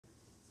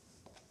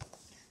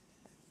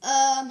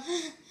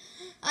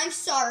I'm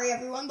sorry,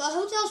 everyone, but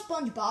Hotel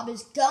Spongebob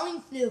is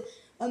going through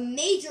a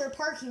major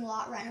parking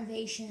lot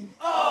renovation.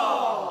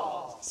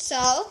 Oh!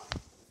 So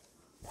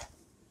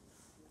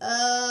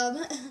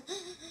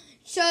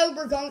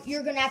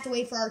you're gonna have to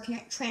wait for our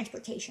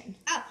transportation.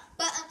 Oh,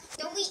 but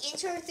don't we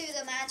enter through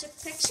the magic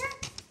picture?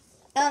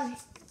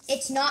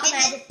 It's not a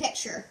magic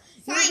picture.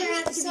 You're gonna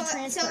have to be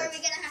transferred. So are we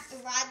gonna have to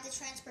ride the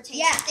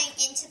transportation thing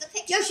into the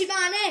picture? Yoshi,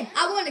 my name.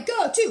 I want to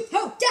go to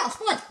Hotel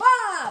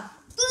SpongeBob.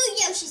 Boo,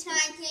 Yoshi's my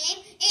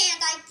name,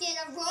 and I get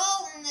a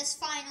role in this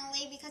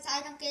finally because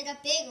I don't get a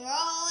big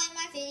role in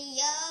my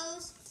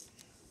videos.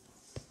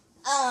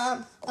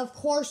 Of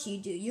course you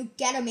do. You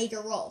get a major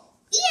role.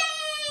 Yay!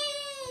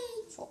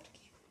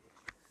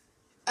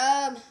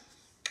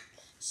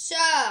 So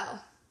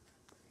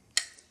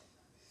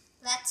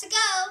let's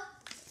go.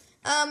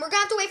 We're gonna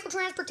have to wait for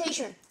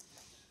transportation.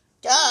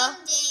 Duh.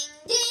 Ding,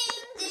 ding,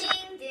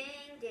 ding, ding,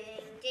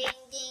 ding, ding,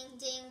 ding,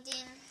 ding,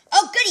 ding.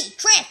 Oh, goody!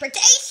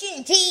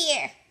 Transportation's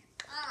here.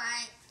 All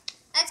right,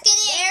 let's get in.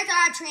 There's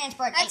our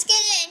transport. Let's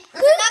get in.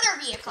 There's another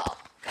vehicle.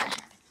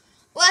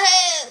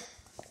 Woohoo!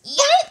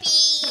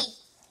 Yippee!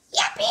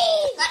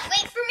 Yippee!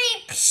 Wait for me.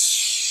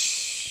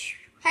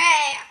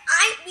 Hey,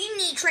 we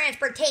need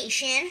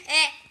transportation.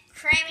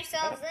 Cram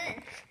yourselves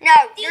in. No,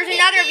 there's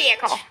another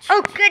vehicle.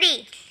 Oh,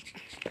 goody.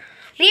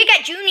 We need to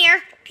get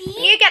Junior. We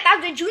need to get back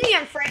to Junior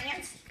and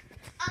friends.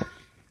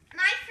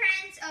 My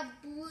friends of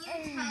Blue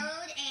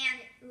Toad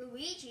and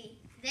Luigi,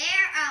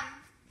 they're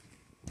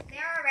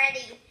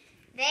already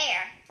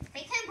there.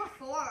 They came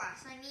before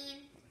us. I mean,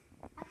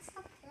 what's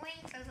the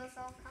point of us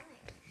all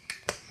coming?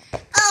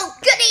 Oh,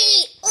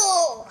 goody!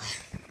 Oh.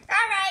 All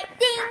right.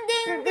 Ding,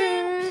 ding,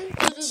 ding.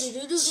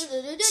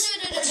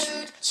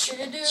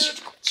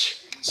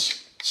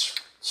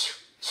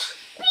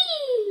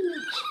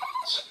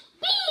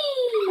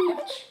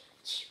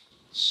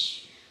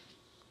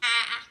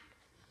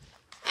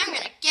 I'm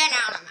gonna get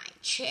out of my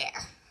chair.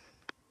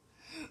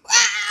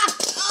 Ah!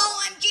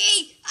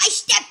 OMG! I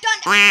stepped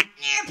on an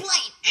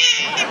airplane.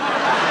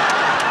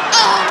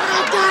 Oh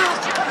my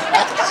gosh!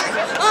 It's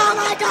cars! Oh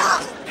my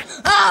gosh!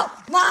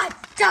 Oh my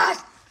gosh!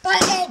 Put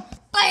it in!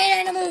 Put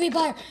it in a movie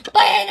player!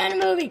 Put it in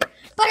a movie!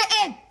 Put it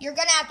in! You're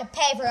gonna have to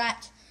pay for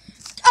that.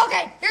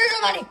 Okay, here's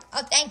the money.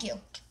 Oh, thank you.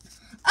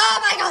 Oh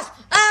my gosh!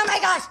 Oh my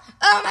gosh!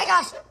 Oh my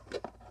gosh!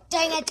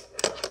 Dang it!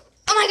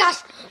 Oh my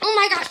gosh! Oh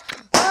my gosh!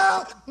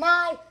 Oh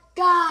my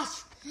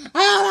gosh!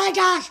 Oh my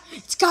gosh!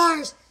 It's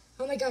cars!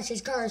 Oh my gosh,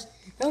 it's cars!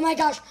 Oh my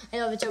gosh! I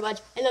love it so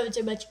much! I love it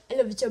so much! I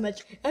love it so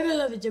much! I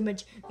love it so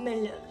much! I love it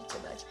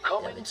so much! I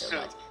love it so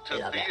much! I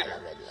love it! I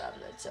love it! I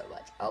love it so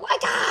much! Oh my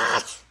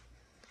gosh!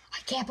 I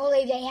can't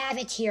believe they have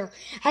it here.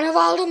 Out of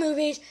all the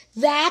movies,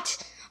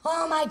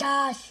 oh my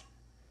gosh!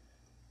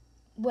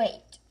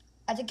 Wait,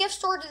 at the gift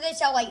store, do they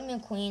sell Lightning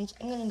McQueens?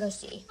 I'm gonna go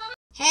see.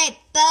 Hey,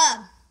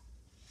 Bub.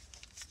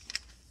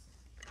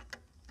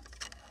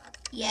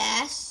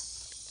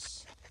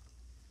 Yes.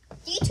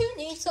 Do you two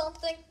need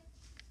something?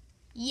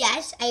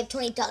 Yes, I have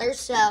 $20,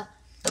 so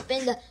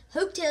open the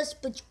Hotel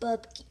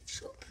SpongeBob gift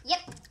shop. Yep.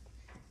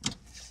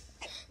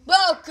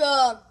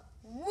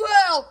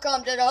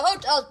 Welcome to the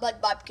Hotel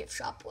SpongeBob gift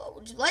shop. What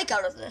would you like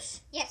out of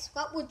this? Yes,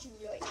 what would you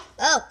like?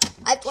 Oh,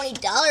 I have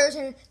 $20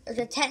 and there's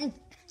a $10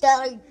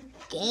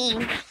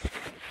 game.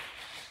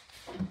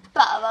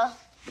 Baba.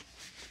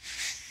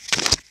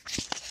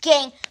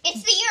 Game.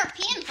 It's the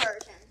European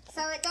version,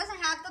 so it doesn't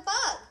have the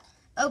bug.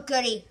 Oh,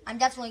 goody. I'm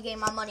definitely getting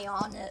my money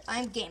on it.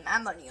 I'm getting my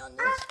money on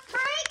this.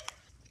 Frank?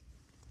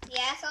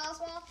 Yes,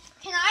 Oswald?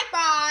 Can I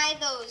buy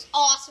those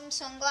awesome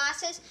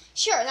sunglasses?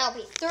 Sure, that'll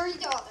be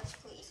 $30,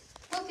 please.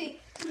 Okay,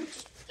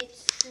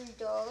 it's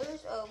 $2.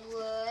 Oh,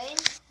 wood.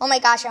 Oh my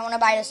gosh, I want to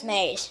buy this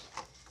maze.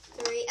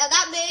 Three.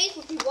 That maze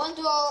would be $1.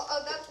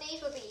 That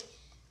maze would be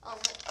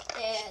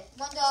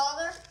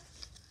 $1.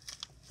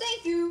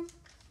 Thank you.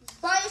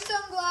 Buy your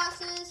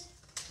sunglasses.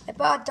 I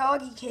bought a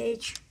doggy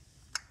cage.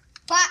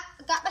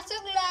 Got my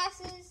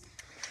sunglasses.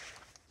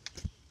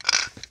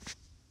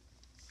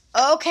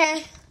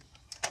 Okay.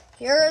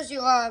 Here's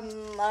your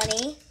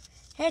money.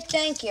 Hey,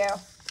 thank you.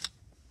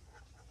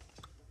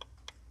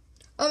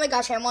 Oh my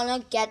gosh, I want to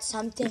get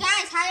something.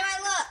 Guys, how do I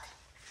look?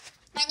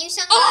 My new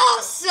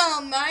sunglasses.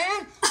 Awesome,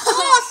 man.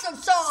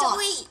 Awesome sauce.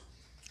 Sweet.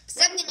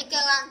 So I'm going to go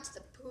out to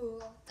the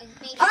pool. And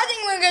maybe I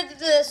think we're going to get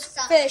this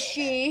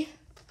fishy.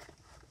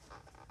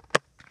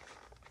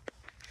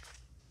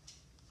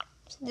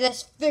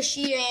 This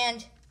fishy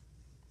and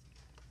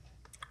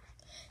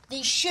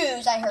these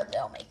shoes. I heard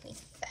they'll make me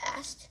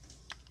fast.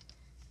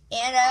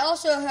 And I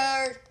also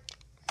heard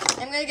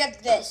I'm going to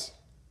get this.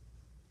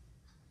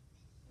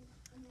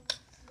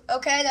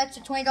 Okay, that's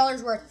the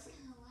 $20 worth.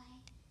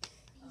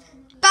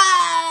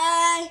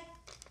 Bye!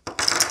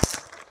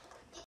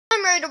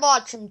 I'm ready to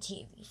watch some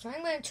TV, so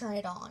I'm going to turn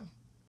it on.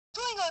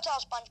 During Hotel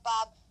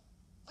SpongeBob,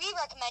 we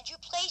recommend you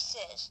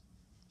places.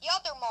 The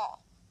other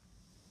mall.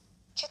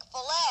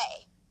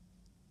 Chick-fil-A.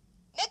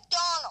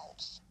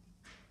 McDonald's.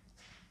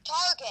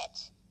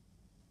 Target.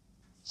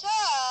 So,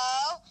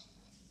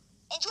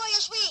 enjoy your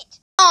sweet.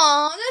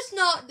 Aw, that's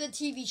not the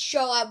TV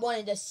show I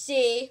wanted to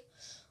see.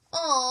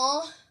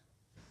 Aw.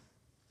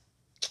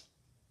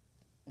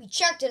 We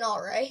checked it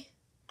all right.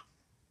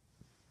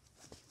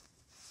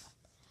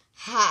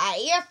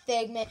 Hiya,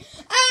 Figment.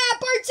 Ah,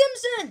 Bart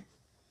Simpson!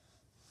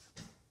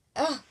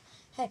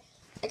 Hey,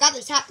 I got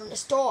this hat from the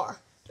store.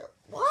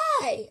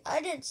 Why?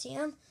 I didn't see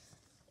them.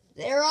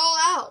 They're all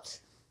out.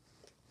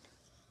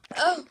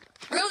 Oh,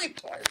 really,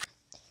 Bart?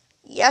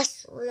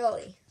 Yes,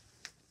 really.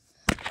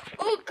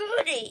 Oh,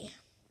 goody.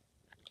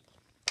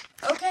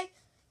 Okay.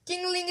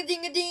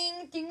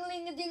 Ding-a-ling-a-ding-a-ding,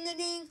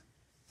 ding-a-ling-a-ding-a-ding.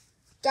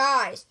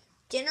 Guys,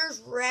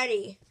 dinner's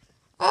ready.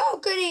 Oh,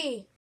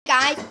 goody.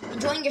 Guys,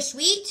 enjoying your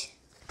sweet?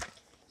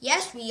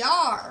 Yes, we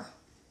are.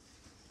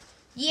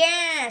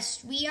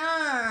 Yes, we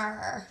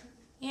are.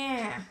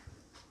 Yeah.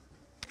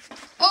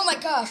 Oh my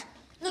gosh.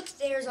 Look,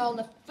 there's all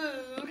the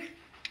food.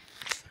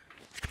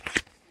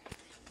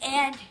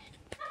 And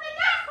oh my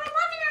gosh, we're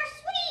loving our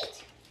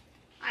sweet.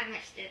 I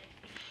missed it.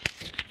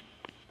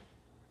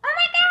 Oh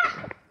my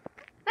gosh.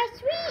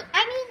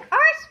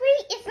 Our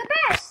sweet is the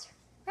best.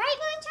 Right,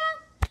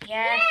 Linton?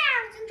 Yes. Yeah, I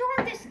was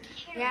enjoying this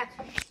carrot.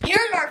 Yeah.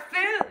 Here's our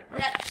food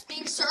that's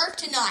being served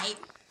tonight.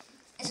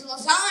 It's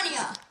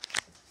lasagna.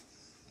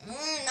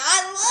 I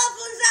love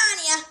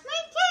lasagna. Me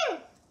too.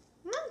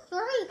 I'm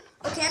sorry.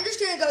 Okay, I'm just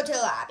going to go to the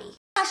lobby.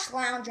 Gosh,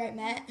 lounge I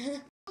met.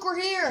 Look, we're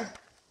here.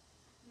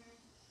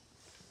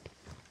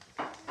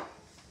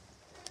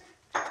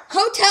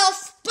 Hotel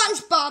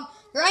Spongebob.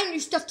 You're adding new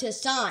stuff to the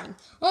sign.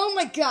 Oh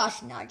my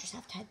gosh, now I just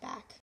have to head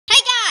back. Hey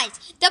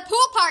guys, the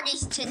pool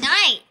party's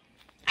tonight,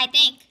 I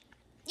think.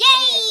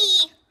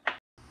 Yay!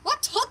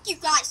 What took you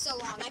guys so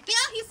long? I've been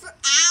out here for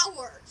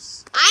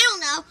hours. I don't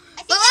know,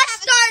 but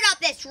let's start up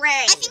this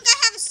rain. I think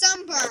I have a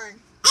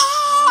sunburn.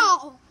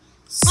 Oh!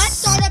 Let's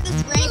start up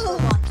this rain for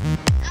once.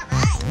 All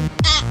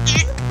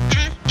right.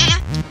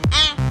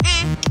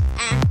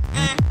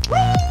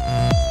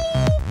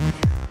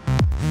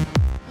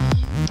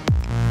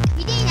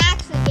 We didn't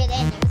actually get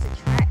in. It was a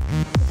trick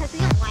because we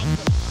don't like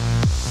it.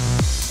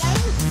 That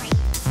is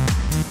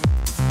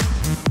great.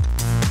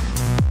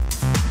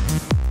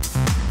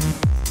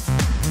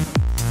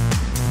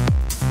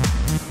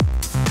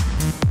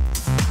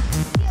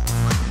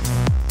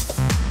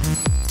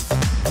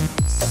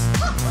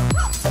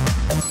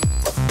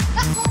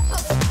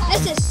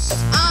 This is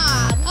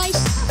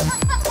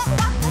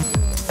nice.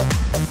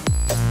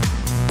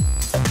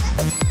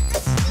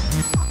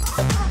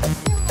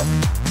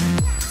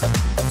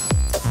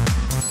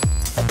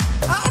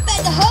 I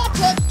bet the hot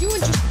tub's doing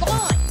just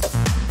fine.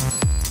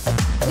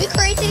 We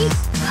crazy?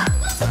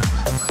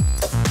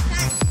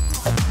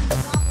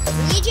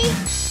 Luigi?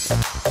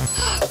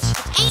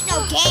 Ain't no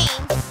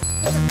game.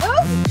 It's a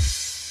movie.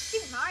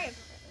 Super Mario Bros.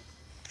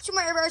 Super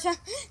Mario Bros.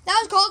 That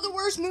was called the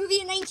worst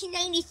movie in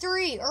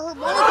 1993, or one of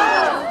the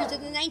worst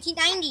movies in the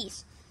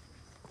 1990s.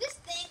 This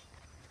thing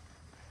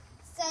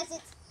says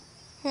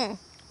it's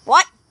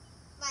What?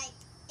 like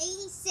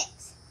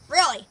 86.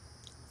 Really?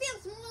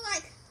 Feels more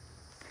like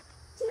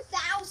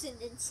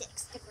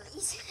 2006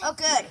 degrees. Oh,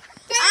 good. I'm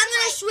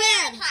gonna swim.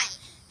 Fahrenheit.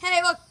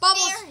 Hey, look,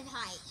 bubbles.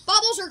 Fahrenheit.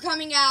 Bubbles are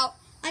coming out.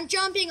 I'm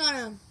jumping on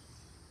them.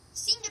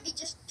 Seem to be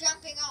just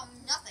jumping on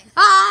nothing.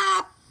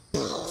 Ah!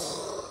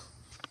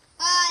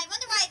 I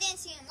wonder why I didn't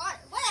see in water.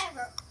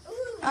 Whatever.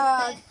 Ooh,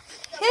 the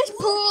His pool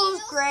pool's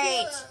feels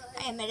great.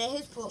 good. I admit it,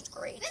 his pool's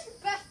great. This is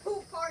the best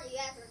pool party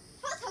ever.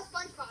 Hotel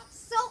SpongeBob's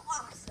so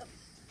awesome.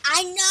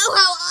 I know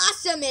how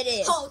awesome it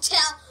is.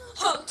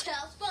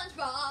 Hotel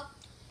SpongeBob.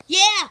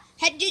 Yeah.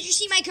 Did you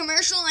see my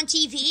commercial on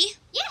TV?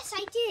 Yes,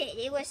 I did.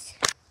 It was.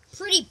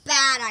 Pretty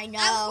bad, I know.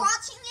 I was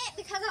watching it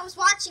because I was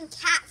watching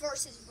Cat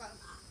vs. Robot.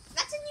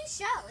 That's a new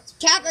show. It's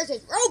Cat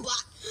versus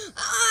robot.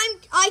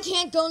 I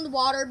can't go in the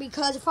water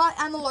because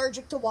I'm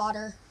allergic to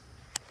water.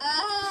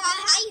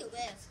 how you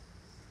live?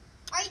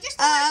 Are you just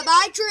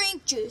I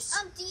drink juice.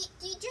 do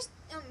you just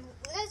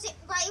does it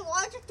by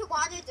allergic to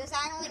water? Does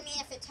that only mean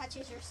if it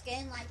touches your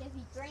skin? Like if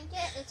you drink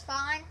it, it's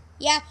fine.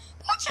 Yeah.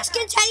 Let's just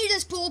continue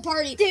this pool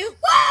party. Woo!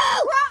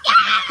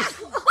 Yeah!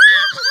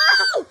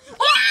 Woo!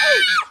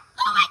 Yeah!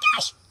 Oh my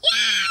gosh!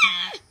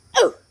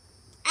 Yeah! Ooh!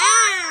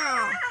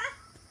 Ow!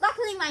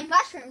 Luckily, my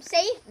mushroom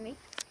saved me.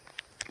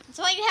 That's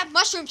why you have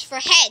mushrooms for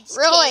heads.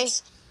 Really?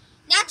 Kids.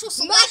 Natural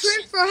selection.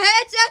 Mushroom for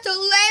heads? That's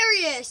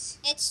hilarious.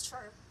 It's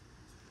true.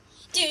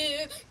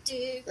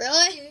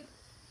 Really?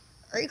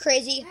 Are you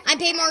crazy? I'm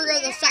paid more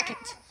the second.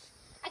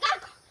 I gotta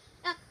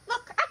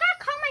look. I gotta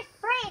call my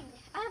friend.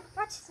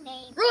 What's his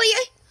name?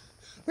 Really?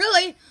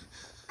 Really?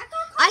 I gotta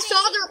call I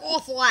saw their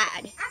awful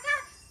ad. I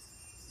got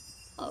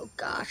Oh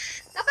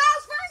gosh. the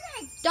bell's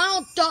ringing.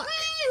 Donald Duck.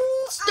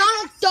 Woo! It's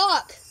Donald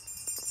Duck.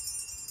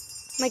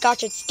 Oh my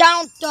gosh, it's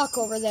Donald Duck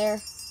over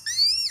there.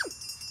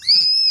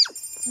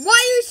 Why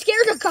are you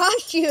scared of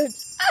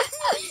costumes?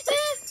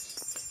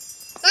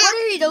 What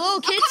are you, the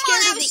little kid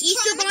scared of the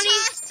Easter Bunny?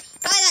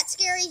 By that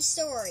scary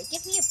story.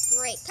 Give me a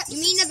break. You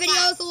mean the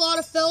video with a lot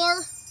of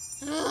filler?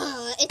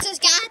 It says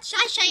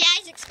ShyShy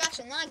Isaac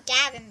special, not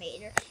Gavin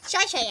made her.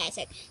 ShyShy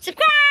Isaac.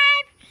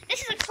 Subscribe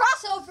This is a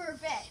crossover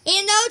event.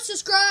 And note,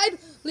 subscribe,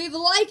 leave a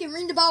like, and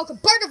ring the bell. Become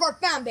part of our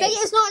fan base.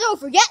 Video's not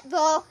over yet,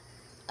 though.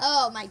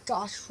 Oh my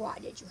gosh, why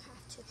did you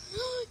have to?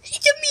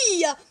 It's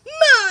me,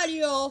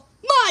 Mario.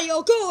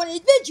 Mario, go on an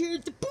adventure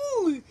at the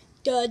pool.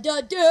 Da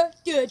da da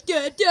da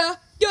da da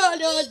da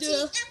da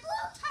da.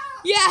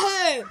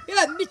 Yeah,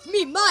 it's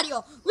me,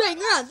 Mario. Right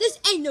now, this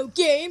ain't no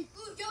game.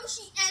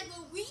 Yoshi and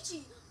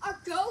Luigi are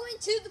going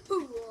to the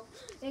pool.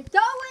 They're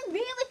going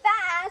really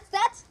fast.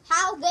 That's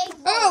how they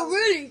roll. Oh,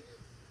 really?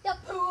 The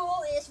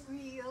pool is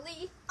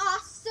really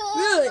awesome.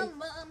 Really?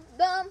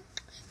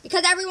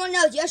 Because everyone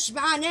knows Yoshi's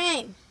my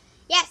name.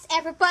 Yes,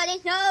 everybody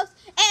knows.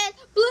 And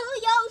Blue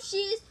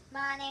Yoshi's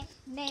my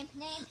name.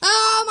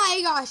 Oh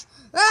my gosh.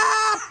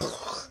 Ah!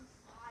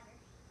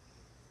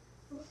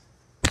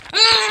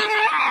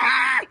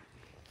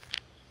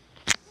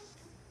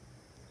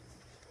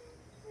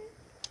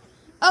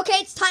 Okay,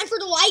 it's time for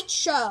the light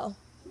show.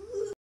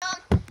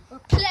 We're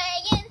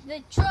playing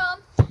the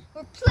drum.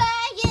 We're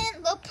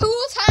playing the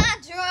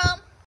poolside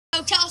drum.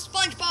 Hotel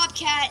Spongebob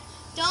cat,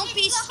 don't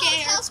be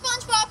scared. Hotel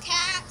Spongebob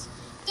cat,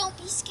 don't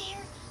be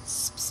scared.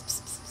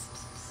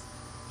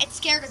 It's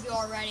scared of you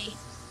already.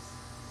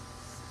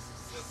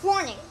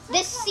 Warning,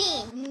 this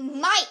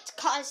scene might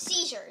cause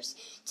seizures.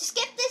 To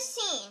skip this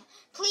scene,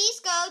 please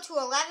go to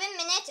 11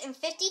 minutes and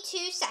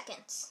 52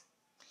 seconds.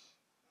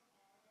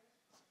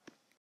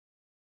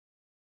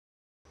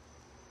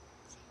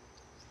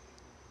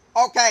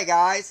 Okay,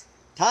 guys,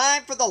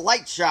 time for the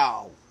light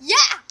show. Yeah!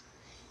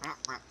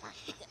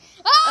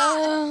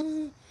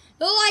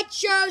 The light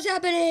show's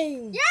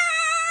happening. Yeah!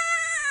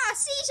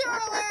 Seizure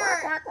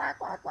alert!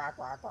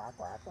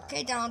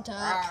 Okay, don't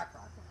talk.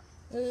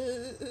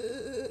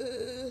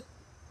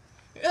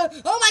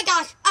 Oh my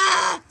gosh!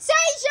 Ah!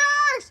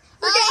 Seizures!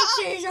 Okay,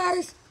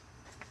 seizures.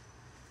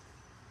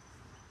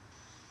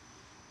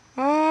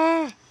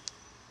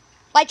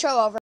 Light show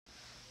over.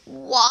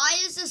 Why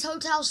is this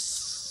hotel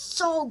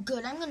so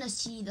good? I'm gonna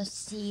see the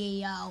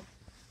CEO.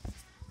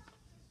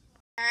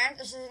 And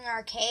this is an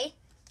arcade.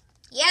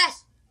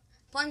 Yes,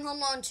 playing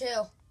Home Alone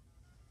 2.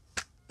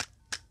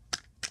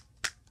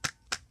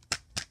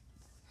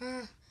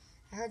 I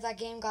heard that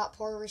game got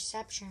poor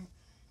reception.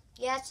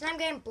 Yes, and I'm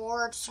getting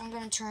bored, so I'm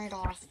gonna turn it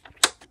off.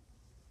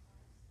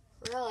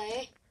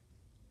 Really?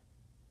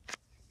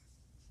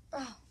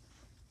 Oh,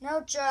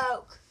 no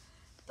joke.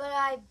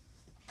 But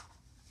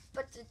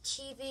the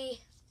TV.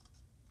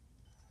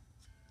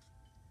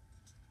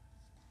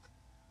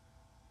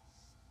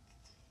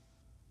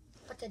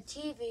 But the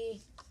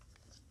TV.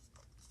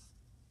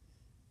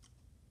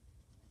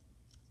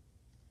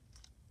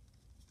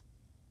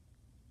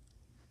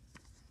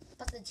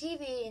 But the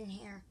TV in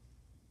here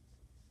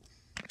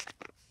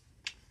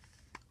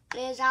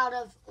is out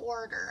of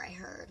order, I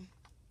heard.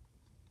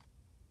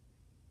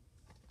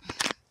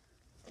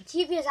 The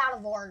TV is out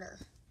of order.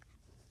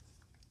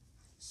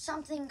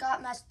 Something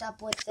got messed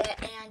up with it,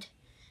 and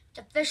it's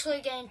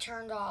officially getting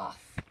turned off.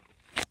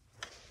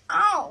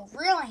 Oh,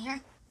 really? Huh?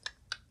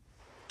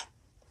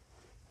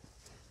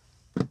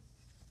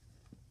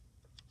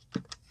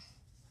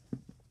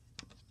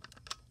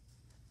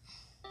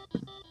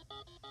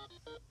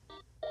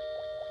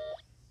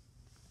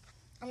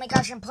 Oh my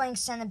gosh, I'm playing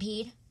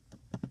Centipede.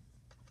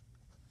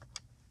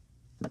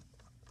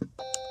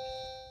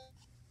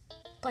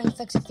 Playing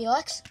Fix It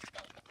Felix.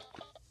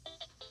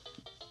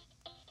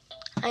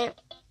 I'm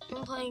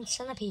playing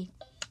Centipede.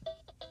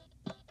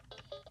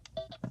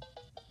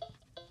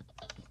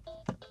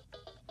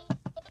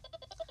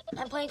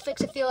 I'm playing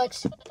Fix It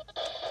Felix.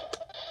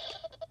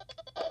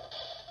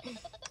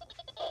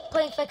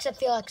 Playing Fix It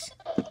Felix.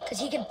 Because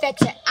he can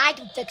fix it. I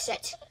can fix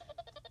it.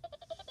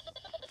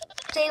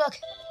 See, look.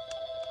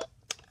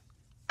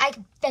 I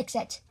can fix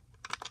it.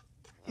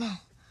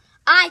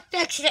 I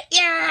fixed it.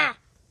 Yeah.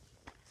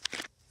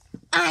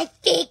 I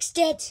fixed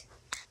it.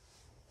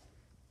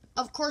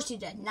 Of course you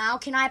did. Now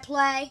can I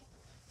play?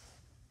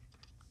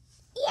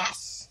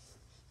 Yes.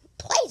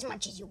 Play as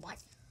much as you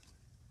want.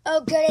 Oh,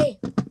 goody.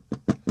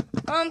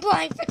 I'm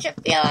playing Fix It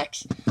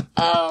Felix.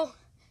 Oh,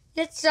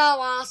 it's so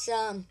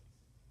awesome.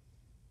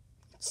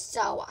 It's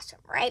so awesome,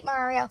 right,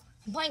 Mario?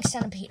 I'm playing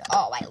Centipede.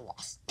 Oh, I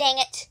lost. Dang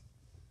it.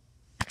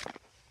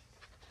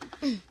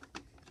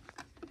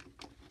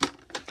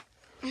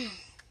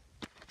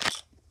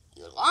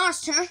 You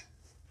lost, huh?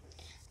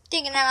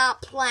 Thinking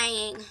about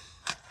playing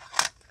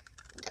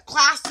the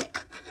classic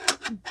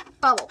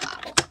Bubble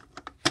Bobble.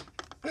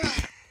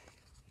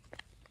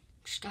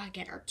 Just gotta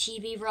get our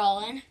TV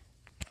rolling.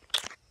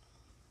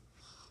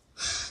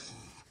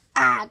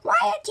 Why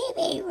a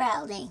TV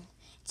rolling?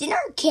 It's an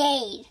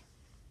arcade.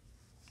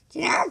 It's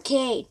an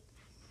arcade.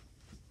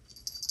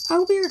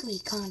 A weirdly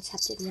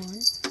concepted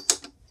one.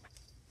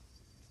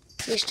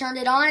 Just turned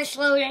it on, it's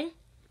loading.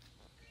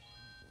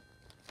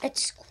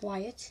 It's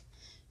quiet.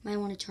 Might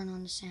want to turn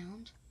on the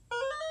sound.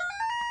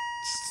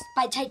 It's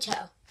by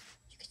Taito.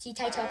 You can see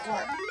Taito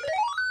Clark.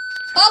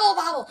 Bubble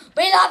Bobble!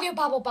 We love you,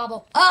 Bubble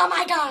Bobble! Oh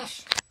my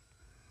gosh!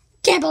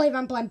 Can't believe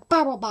I'm playing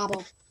Bubble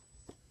Bobble.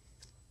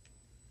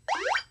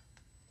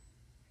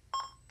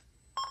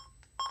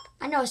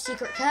 I know a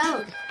secret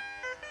code.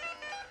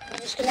 I'm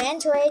just gonna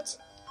enter it.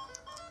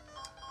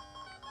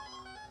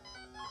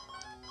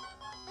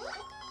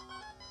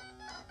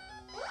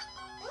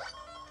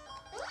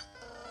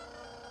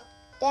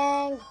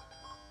 Dang.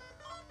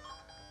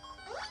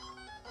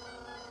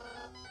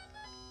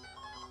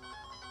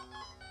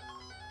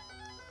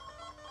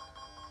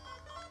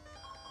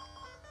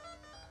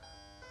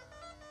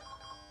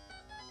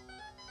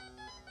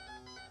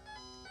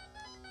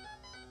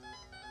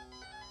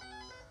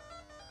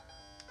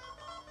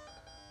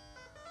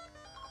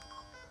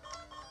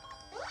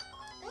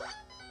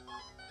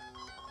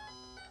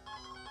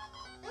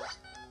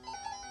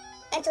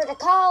 Enter the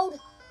code.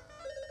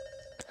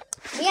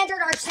 We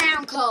entered our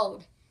sound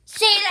code.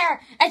 See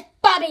there, it's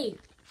Bubby.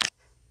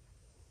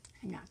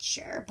 I'm not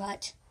sure,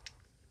 but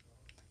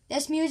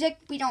this music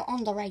we don't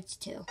own the rights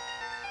to.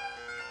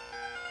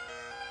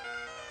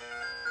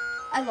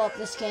 I love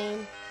this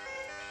game.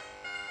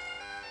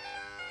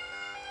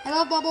 I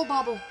love Bubble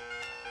Bubble.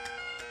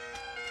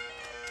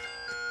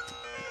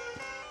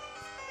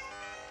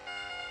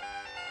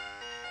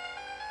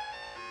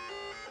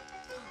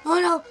 Oh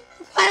no,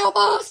 the final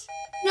boss!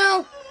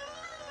 No!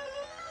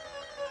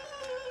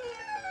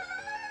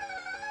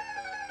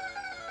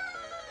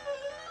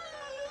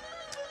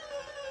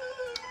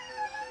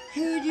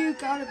 Who do you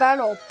got a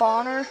battle,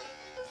 Bonner?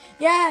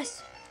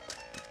 Yes!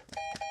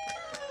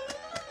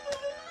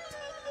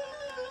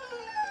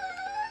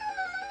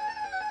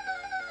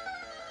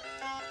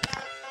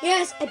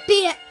 Yes, I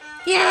beat it!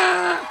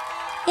 Yeah!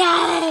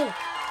 Yay!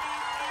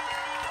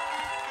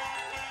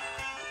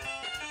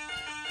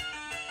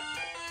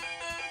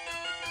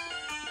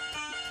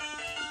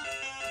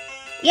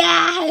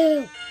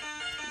 Yahoo!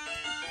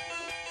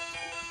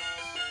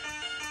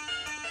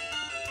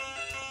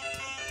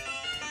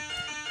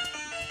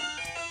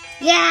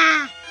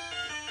 Yeah!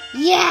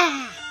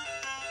 Yeah!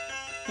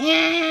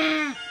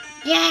 Yeah!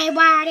 Yay,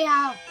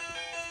 Wario!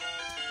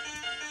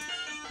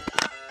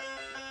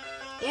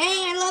 Yay,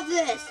 I love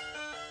this!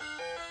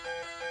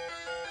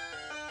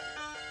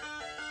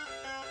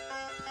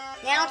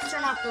 Now let's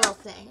turn off the little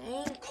thing.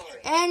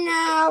 And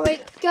now we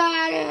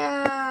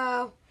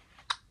gotta...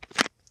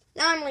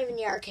 Now I'm leaving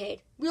the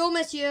arcade. We'll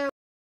miss you.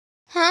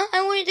 Huh?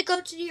 I wanted to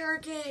go to the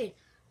arcade.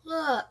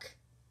 Look.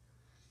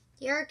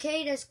 The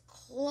arcade is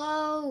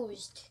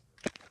closed.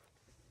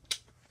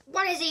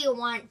 What is it you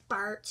want,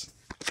 Bart?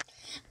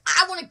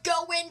 I want to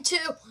go into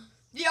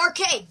the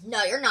arcade.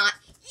 No, you're not.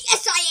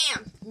 Yes, I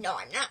am. No,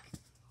 I'm not.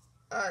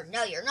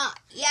 No, you're not.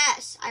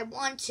 Yes, I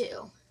want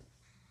to.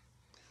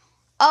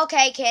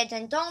 Okay, kids,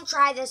 and don't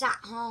try this at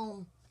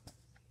home.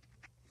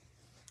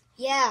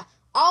 Yeah,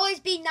 always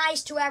be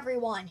nice to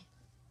everyone.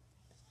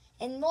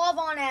 And love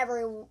on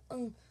everyone.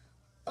 And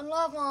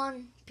love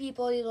on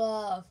people you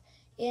love.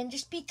 And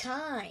just be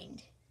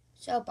kind.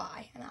 So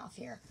bye. I'm out of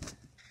here.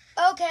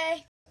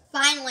 Okay.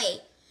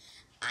 Finally,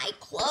 I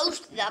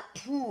closed the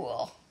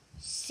pool.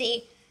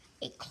 See,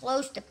 I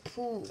closed the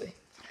pool.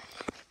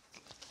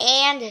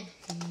 And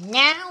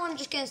now I'm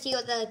just going to see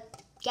what the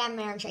Gavin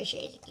and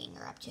ShyShy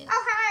are up to.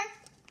 Okay.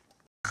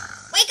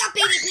 Wake up,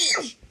 baby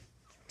Peach!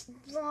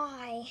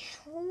 Why?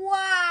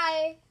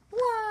 Why?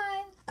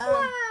 Why?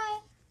 Why?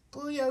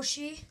 Blue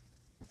Yoshi.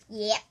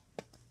 Yep.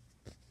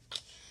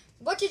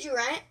 What did you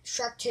rent?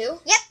 Shrek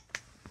 2? Yep.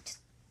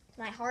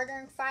 My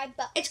hard-earned $5.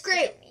 It's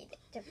great.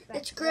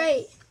 It's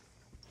great.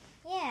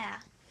 Yeah.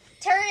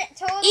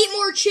 Totally. Eat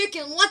more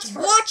chicken. Let's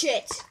watch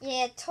it.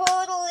 Yeah,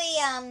 totally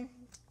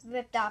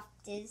ripped off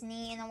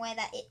Disney in a way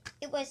that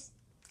it was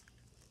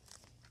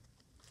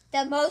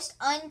the most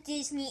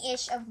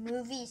un-Disney-ish of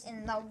movies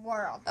in the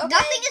world. Okay.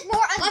 Nothing is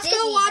more un-Disney. Let's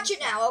go watch it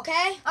now,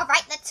 okay? All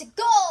right, let's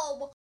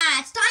go.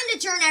 It's time to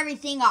turn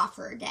everything off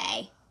for a day.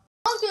 I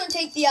was going to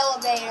take the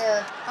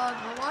elevator.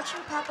 We're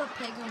watching Peppa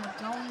Pig and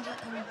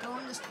we're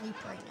going to sleep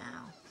right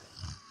now.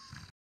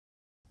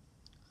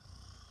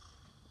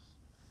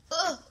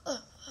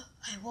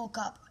 I woke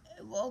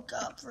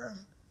up for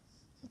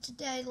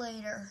today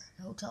later.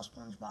 Hotel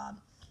Spongebob.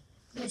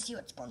 I'm going to see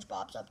what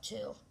Spongebob's up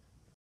to.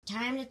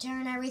 Time to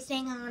turn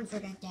everything on for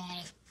the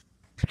day.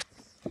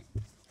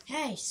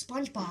 Hey,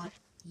 Spongebob.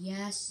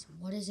 Yes,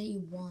 what is it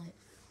you want?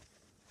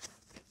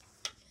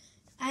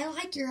 I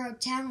like your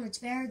hotel. It's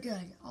very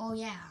good. Oh,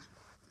 yeah.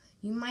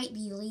 You might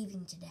be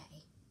leaving today.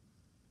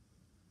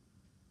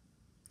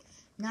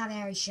 Not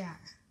very sure.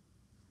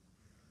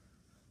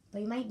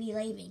 But you might be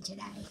leaving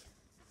today.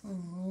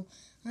 Oh,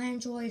 I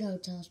enjoyed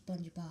Hotel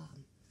Spongebob.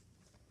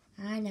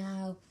 I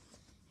know.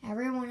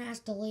 Everyone has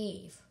to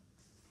leave.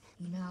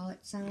 You know,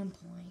 at some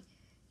point.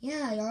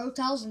 Yeah, your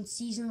hotel's in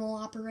seasonal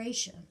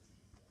operation.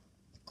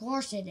 Of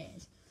course it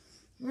is.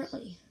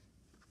 Really?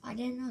 I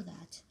didn't know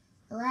that.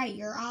 Alright,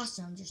 you're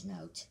awesome, just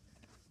note.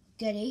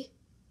 Goody.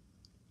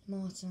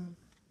 I'm awesome.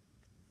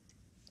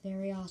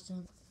 Very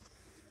awesome.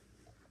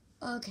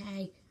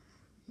 Okay.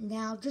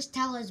 Now, just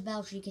tell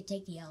Isabel she could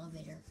take the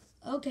elevator.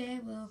 Okay,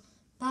 well,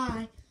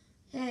 bye.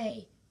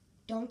 Hey,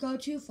 don't go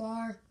too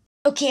far.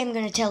 Okay, I'm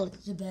gonna tell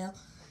Isabel.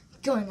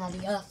 Going out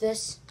of the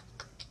office.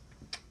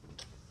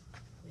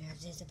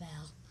 Where's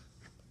Isabel?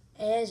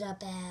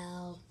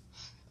 Isabel.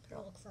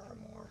 gonna look for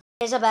more.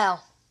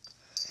 Isabel.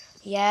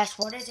 Yes,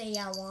 what is it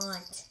I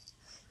want?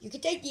 You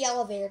can take the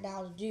elevator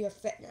now to do your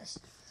fitness.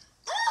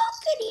 Oh,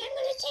 goody, I'm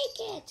gonna take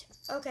it.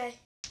 Okay.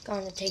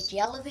 Going to take the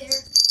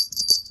elevator.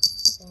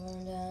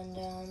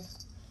 Dun.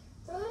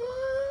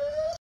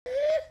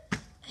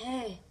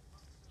 Hey,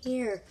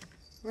 here,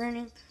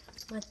 running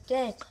my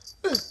thing.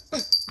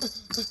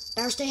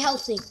 Better stay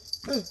healthy.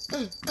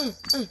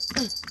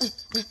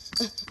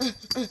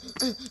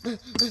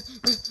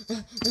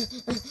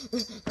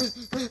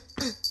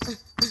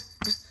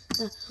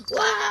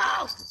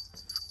 Wow!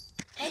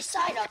 Hey,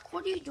 Psyduck,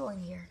 what are you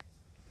doing here?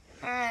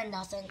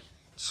 Nothing.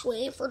 Just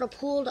waiting for the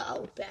pool to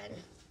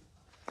open.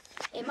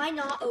 It might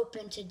not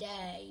open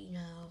today, you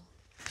know.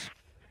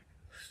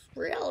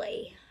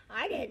 Really?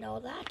 I didn't know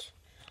that.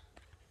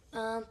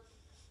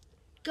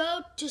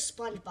 Go to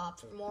Spongebob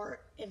for more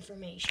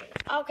information.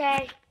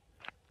 Okay,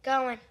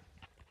 going.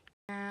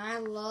 I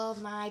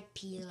love my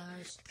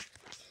peelers.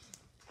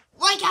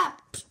 Wake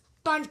up,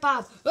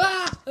 SpongeBob!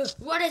 Ah,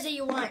 what is it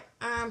you want?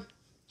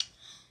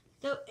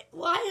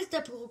 Why is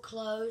the pool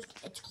closed?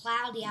 It's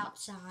cloudy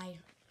outside.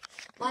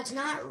 Well, it's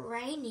not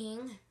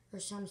raining or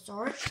some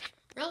sort.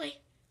 Really?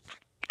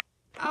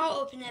 I'll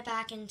open it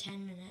back in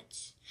 10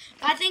 minutes.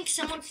 I think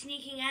someone's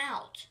sneaking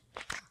out.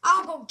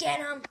 I'll go get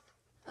him.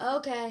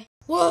 Okay.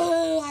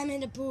 Whoa, I'm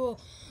in the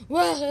pool.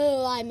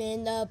 Whoa, I'm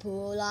in the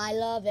pool. I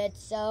love it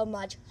so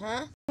much.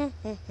 Huh?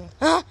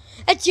 Huh?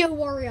 It's you,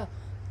 Wario.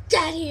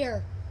 Get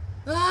here.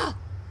 Ah!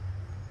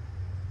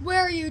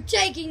 Where are you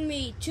taking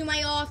me? To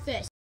my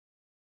office.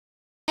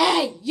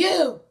 Hey,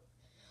 you!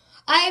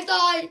 I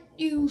thought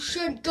you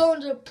should go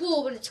into the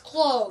pool, but it's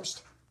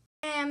closed.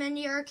 I'm in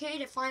the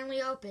arcade. It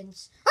finally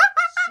opens.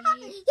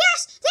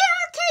 Yes, the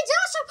arcade's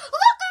awesome.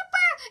 Look up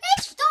there.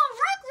 It's the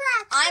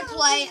Rugrats.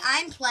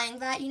 I'm playing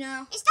that, you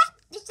know. Is that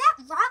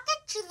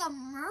Rocket to the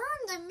Moon?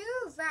 The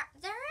new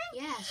there?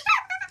 Yes.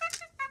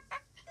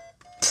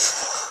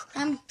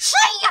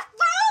 Say it,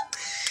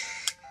 folks.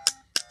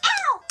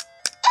 Ow!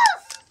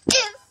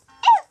 If.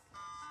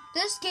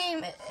 This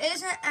game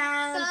isn't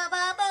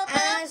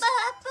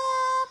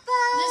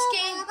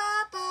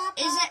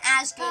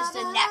as good as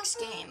the next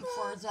game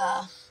for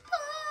the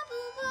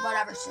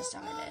whatever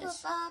system it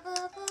is. Come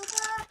on,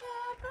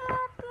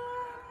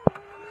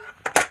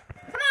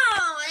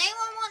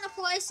 anyone want to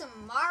play some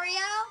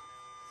Mario?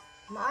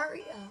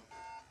 Mario.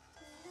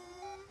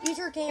 These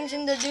are games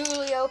in the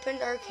newly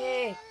opened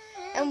arcade.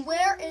 And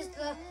where is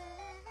the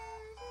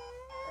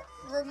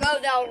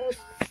remote that'll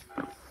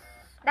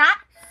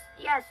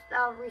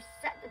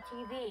reset the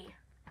TV.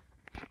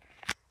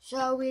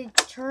 So we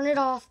turn it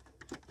off.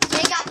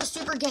 Take out the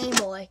Super Game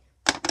Boy.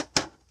 Put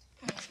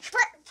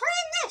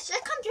in this.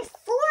 It comes with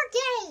 4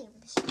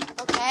 games.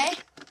 Okay.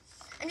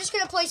 I'm just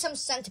gonna play some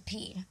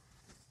Centipede.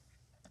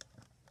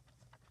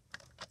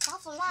 It's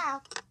awful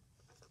loud.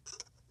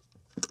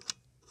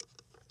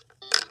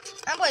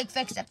 I'm playing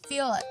Fix It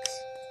Felix.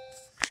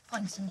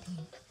 Playing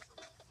Centipede.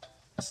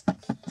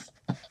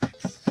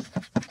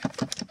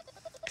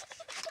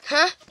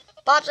 Huh?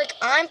 Bob's like,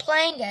 I'm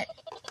playing it.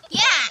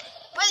 Yeah.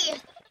 What do you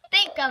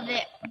think of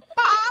it,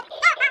 Bob?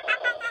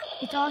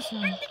 It's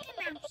awesome.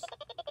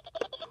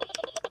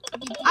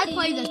 I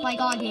played this, but I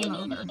got game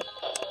over.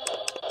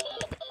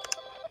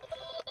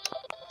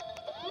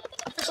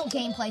 Official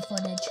gameplay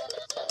footage.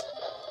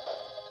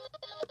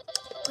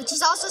 Which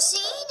is also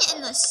seen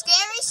in the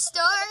Scary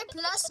Story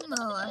Plus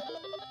More.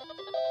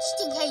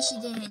 Just in case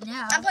you didn't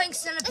know. I'm playing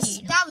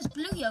Centipede. That was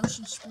Blue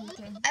Yoshi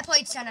speaking. I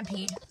played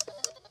Centipede.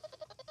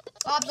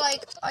 Bob's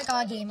like, I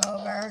got game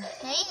over.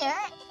 Hey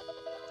there.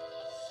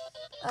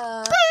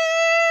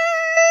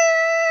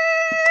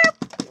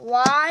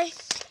 Why?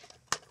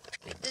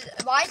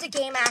 Why is the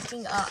game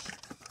acting up?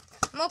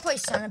 I'm gonna play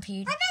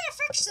Centipede. I better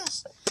fix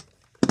this.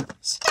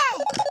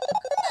 Stay.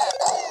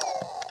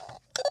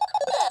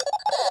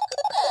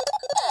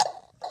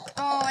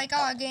 Oh, I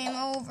got game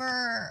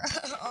over.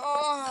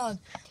 Oh,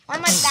 why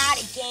am I bad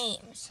at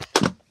games?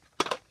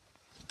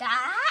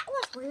 That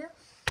was weird.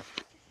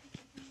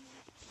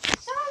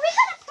 So are we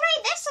gonna play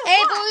this or Hey,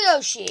 what? Blue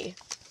Yoshi.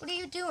 What are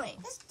you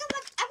doing?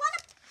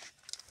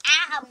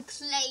 I'm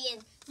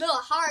playing the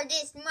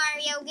hardest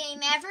Mario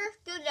game ever.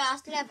 The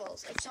last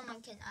levels. If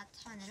someone can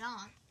turn it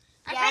on.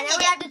 Yeah, I know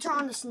we have to turn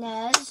on the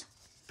SNES.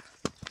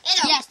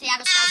 Yes, they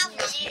have a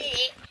SNES in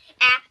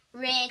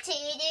the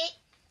arcade.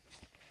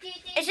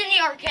 It's in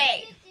the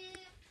arcade.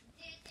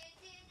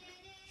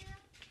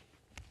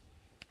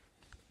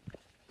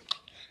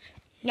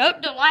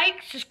 Note to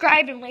like,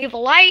 subscribe, and leave a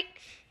like.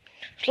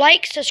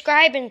 Like,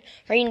 subscribe, and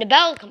ring the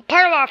bell. Become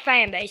part of our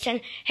fan base.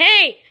 And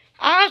hey,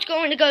 I'm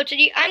going to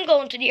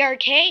the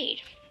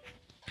arcade.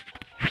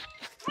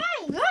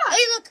 Hey, look.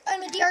 Hey, look,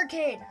 I'm at the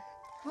arcade.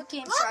 What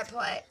game should I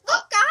play?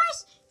 Look,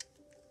 guys.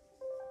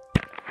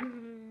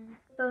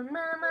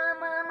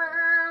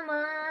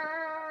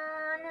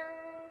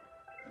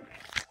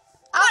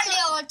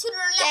 To the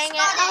Dang it,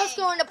 I was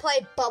going to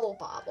play Bubble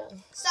Bobble.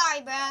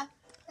 Sorry, bro. I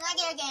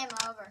get a game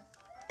over.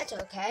 It's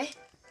okay.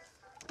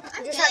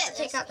 I'm You just have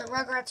to take out the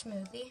Rugrats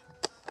movie.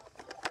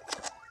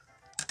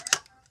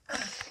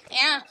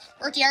 Yeah,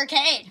 we're at the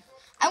arcade.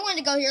 I wanted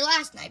to go here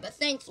last night, but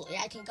thankfully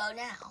I can go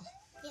now.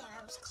 Yeah,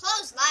 it was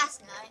closed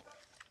last night.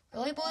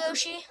 Really, Blue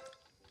Yoshi?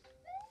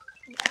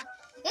 Yeah.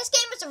 This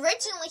game was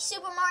originally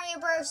Super Mario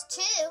Bros.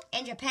 2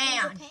 In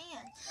Japan. in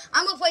Japan.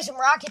 I'm gonna play some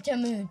Rocket to the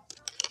Moon.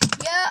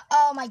 Yeah,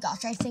 oh my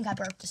gosh, I think I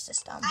broke the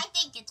system. I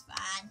think it's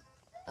fine.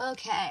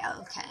 Okay.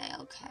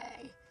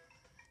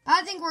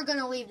 I think we're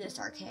gonna leave this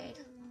arcade.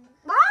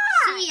 Why?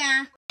 See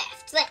ya.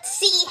 Let's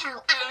see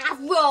how I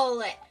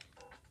roll it.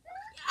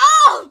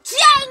 Oh,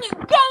 dang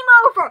it! Game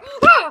over!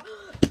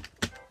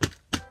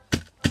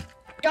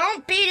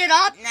 Don't beat it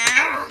up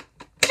now.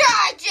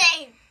 Die,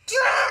 Jane!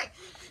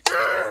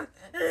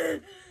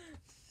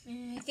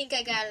 I think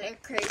I got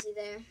it crazy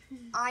there.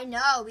 I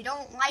know, we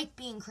don't like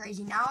being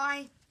crazy. Now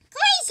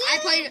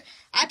Crazy!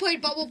 I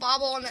played Bubble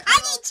Bobble on the I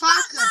need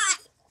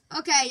spotlight!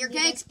 Okay, you're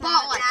getting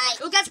spotlight.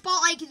 We'll get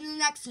spotlight in the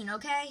next scene,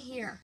 okay?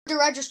 Here. The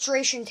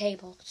registration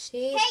table.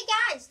 See? Hey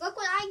guys, look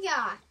what I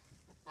got.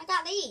 I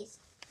got these.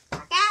 I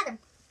got them.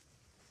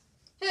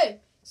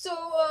 Hey, so,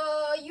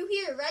 you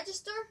here to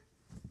register?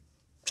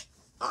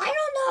 I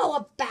don't know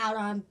about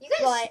them, You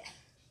guys- but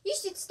You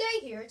should stay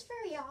here. It's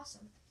very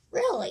awesome.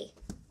 really.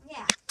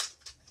 Yeah.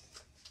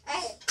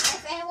 Hey,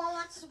 if anyone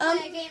wants to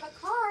play a game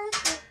of cards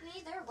with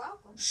me, they're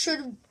welcome.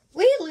 Should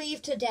we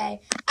leave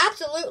today?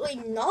 Absolutely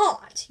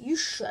not. You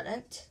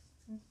shouldn't.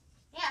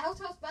 Yeah,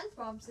 Hotel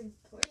SpongeBob's the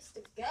place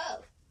to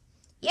go.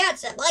 Yeah,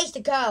 it's a place to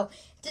go.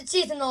 It's a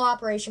seasonal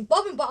operation.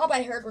 Bob and Bob,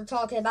 I heard, were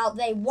talking about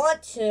they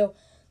want to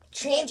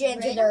change Get it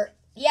into rid of their...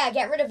 Yeah,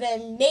 get rid of it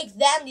and make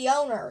them the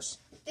owners.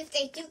 If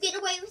they do get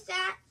away with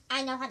that,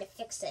 I know how to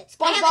fix it.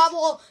 SpongeBob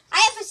will... I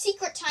have a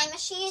secret time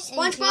machine. and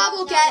you SpongeBob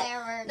will don't know get...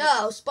 where it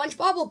No,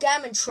 SpongeBob will get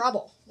him in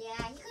trouble. is.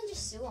 Yeah, you can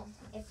just sue him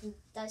if he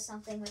does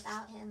something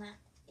without him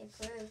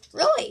approved.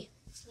 Really?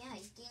 Yeah,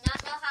 do you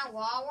not know how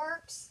law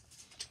works?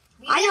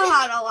 I know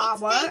how the law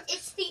works.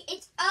 It's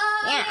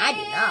Yeah, I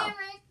do know.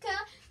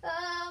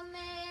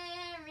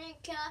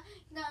 America,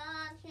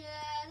 God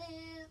shed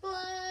his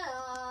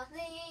blood.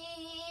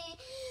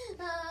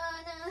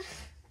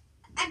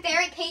 I'm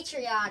very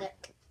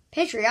patriotic.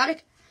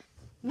 Patriotic?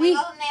 I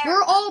love America.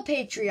 We're all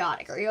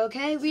patriotic, are you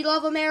okay? We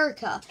love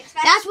America.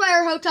 That's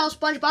where Hotel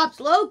SpongeBob's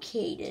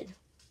located.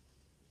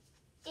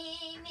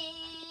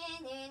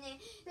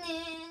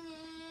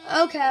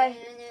 Okay.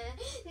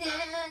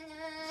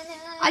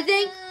 I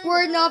think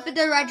we're enough at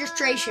the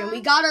registration.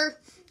 We got our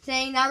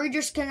thing. Now we're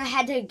just going to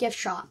head to the gift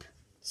shop.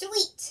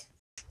 Sweet.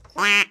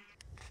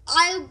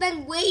 I've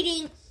been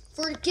waiting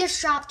for the gift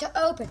shop to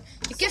open.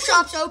 The gift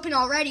shop's open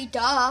already,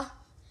 duh.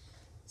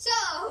 So,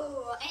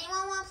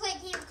 anyone want to play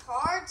a game of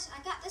cards?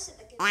 I got this at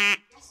the gift shop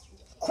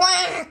yesterday.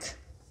 Quack!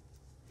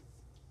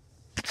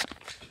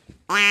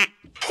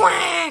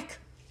 Quack!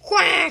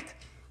 Quack!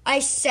 I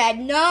said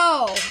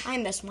no. I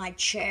miss my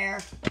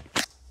chair.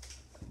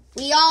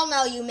 We all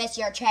know you miss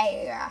your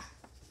chair.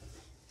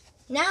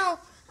 Now,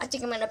 I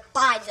think I'm going to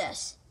buy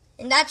this.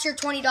 And that's your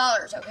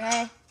 $20,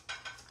 okay?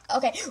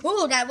 Okay.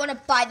 Ooh, now I want to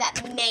buy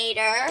that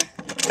Mater.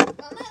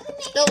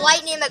 The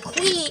Lightning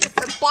McQueen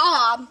for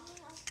Bob.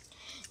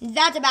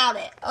 That's about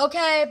it.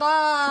 Okay,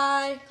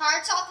 bye.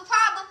 Cards solve the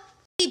problem.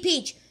 Hey,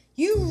 Peach,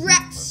 you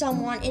wrecked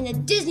someone in a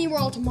Disney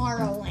World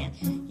Tomorrowland.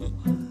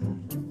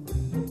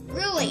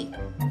 Really?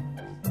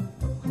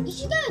 You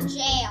should go to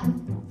jail.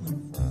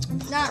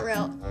 Not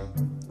real.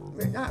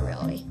 Not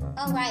really.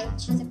 Oh, right.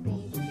 She's a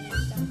baby.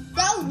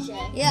 Go to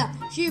jail. Yeah,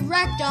 she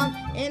wrecked them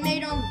and it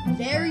made them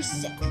very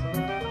sick.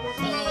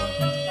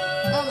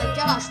 Oh my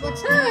gosh,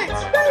 what's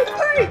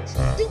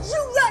that? Did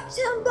you wreck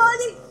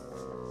somebody?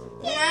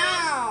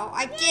 No,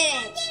 I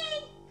didn't.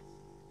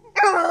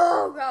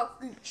 Oh,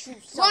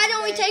 Why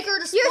don't we take her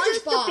to SpongeBob? You're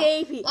just a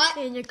baby What?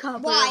 in a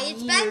couple Why? of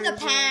It's been the years.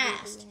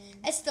 past.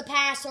 It's the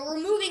past, so we're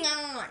moving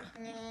on.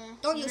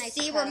 Don't you nice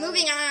see? We're color.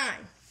 moving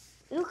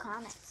on. Ooh,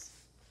 comics.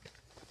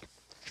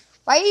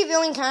 Why are you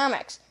viewing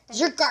comics? Is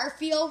your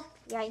Garfield?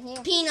 Right here.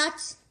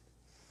 Peanuts?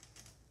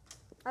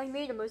 I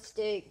made a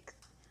mistake.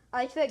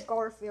 I said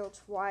Garfield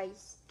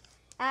twice.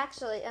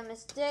 Actually, a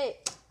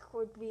mistake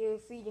would be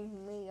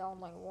feeding me all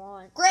I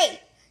want. Great.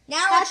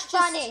 Now That's it's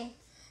just, funny.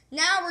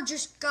 Now we're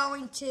just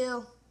going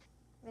to...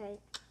 Right.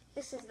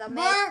 This is the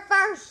We're,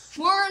 first.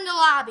 we're in the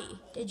lobby.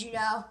 Did you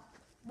know?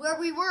 Where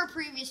we were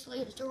previously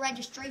is the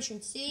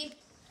registration. See?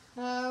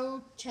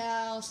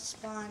 Hotel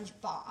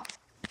SpongeBob.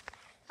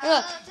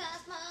 Look,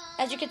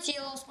 as you can see,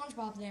 a little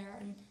SpongeBob there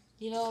and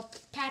the little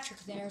Patrick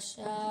there.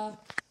 So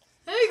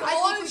Hey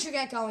I think we should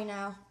get going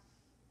now.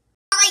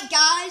 All right,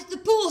 guys, the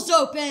pool's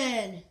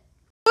open.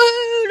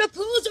 Woo, the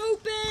pool's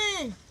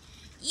open.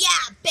 Yeah,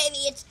 baby,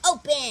 it's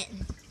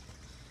open.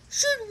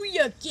 Should we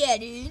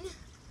get in?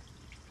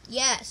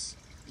 Yes.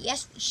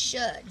 Yes, we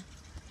should.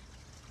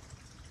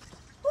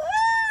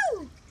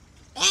 Woo!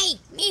 Hey,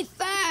 me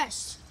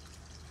first.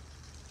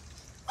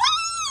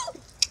 Woo!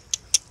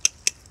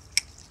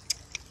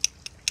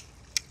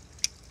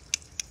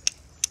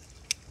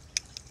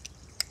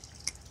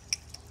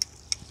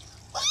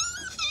 Woo!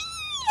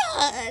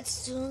 It's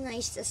so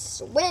nice to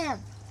swim.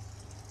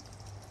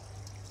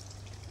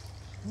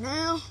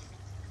 Now,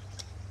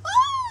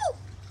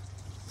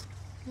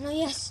 No,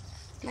 yes.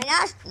 My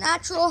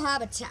natural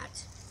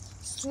habitat.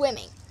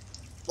 Swimming.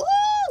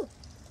 Woo!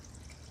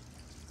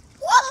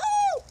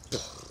 Woohoo!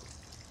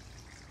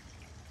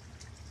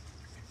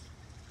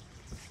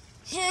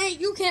 Hey,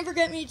 you can't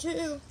forget me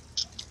too.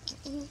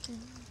 Woo!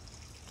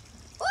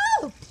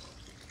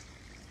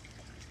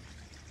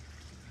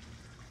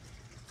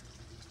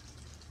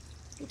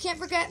 You can't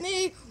forget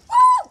me.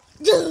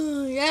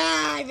 Woo!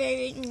 Yeah,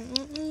 baby.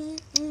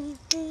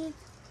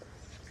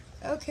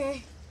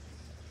 Okay.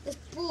 This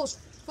pool's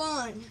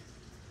fun.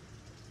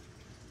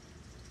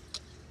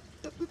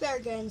 But we better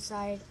get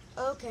inside.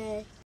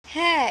 Okay.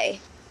 Hey,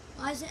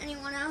 why isn't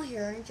anyone out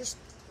here? I just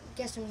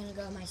guess I'm gonna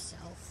go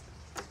myself.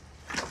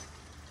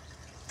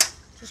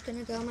 Just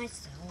gonna go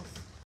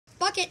myself.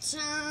 Bucket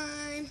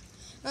time!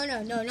 Oh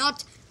no,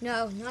 not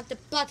the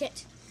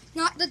bucket.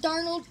 Not the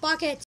Darnold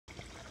bucket.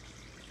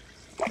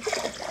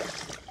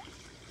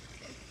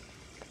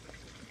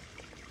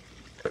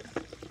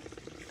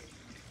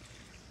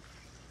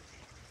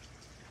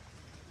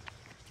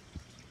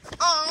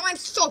 Oh, I'm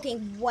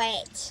soaking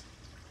wet.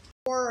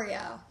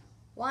 Oreo,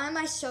 why am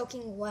I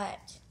soaking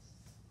wet?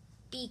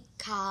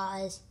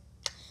 Because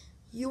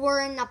you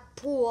were in the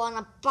pool and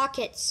a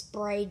bucket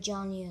sprayed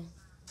on you.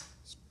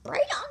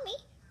 Sprayed on me?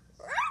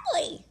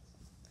 Really?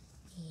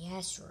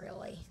 Yes,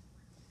 really.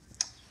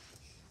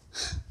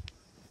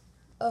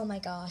 Oh my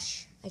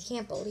gosh, I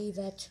can't believe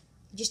it.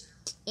 I just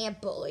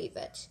can't believe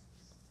it.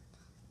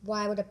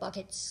 Why would a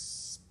bucket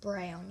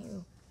spray on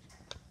you?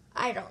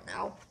 I don't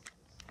know.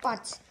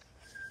 But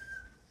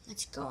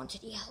let's go into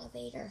the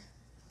elevator.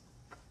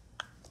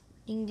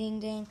 Ding, ding,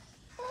 ding.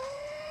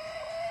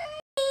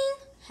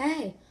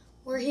 Hey,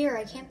 we're here.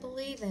 I can't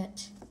believe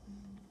it.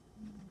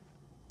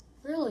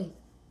 Really?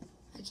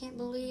 I can't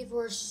believe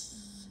we're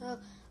so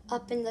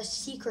up in the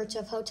secrets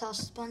of Hotel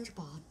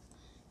Spongebob.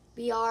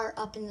 We are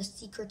up in the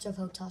secrets of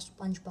Hotel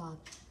Spongebob.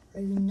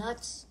 Are you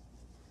nuts?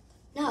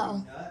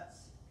 No. Nuts?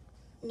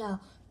 No.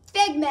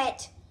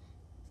 Figment!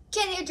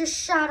 Can you just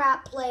shut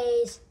up,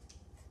 please?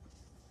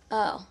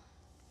 Oh.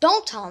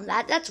 Don't tell him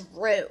that. That's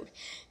rude.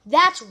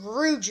 That's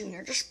rude,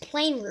 Junior. Just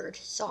plain rude.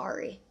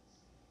 Sorry.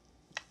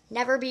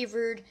 Never be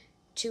rude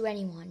to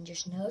anyone.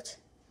 Just note.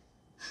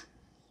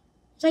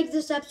 It's like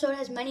this episode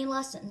has many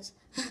lessons.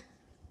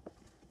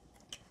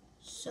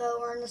 So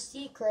we're in the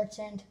secrets,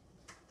 and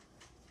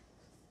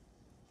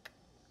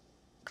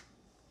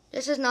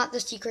this is not the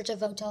secrets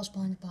of Hotel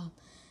SpongeBob.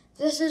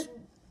 This is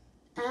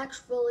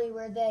actually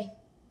where they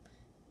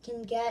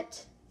can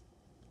get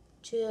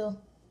to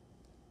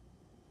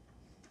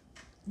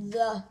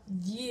the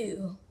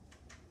view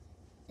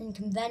in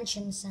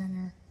Convention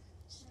Center.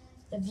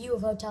 The view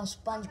of Hotel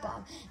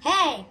SpongeBob.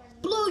 Hey,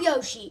 Blue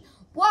Yoshi,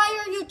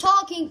 why are you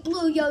talking,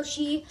 Blue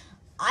Yoshi?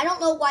 I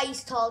don't know why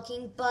he's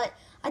talking, but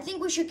I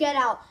think we should get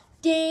out.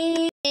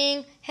 Ding!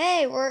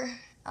 Hey, we're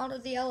out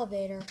of the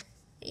elevator.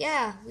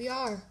 Yeah, we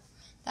are.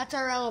 That's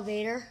our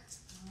elevator.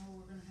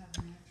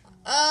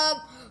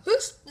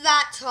 Who's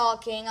that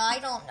talking? I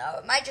don't know.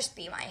 It might just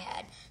be my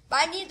head.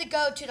 But I need to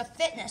go to the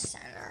fitness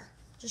center.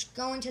 Just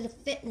going to the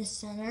fitness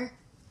center.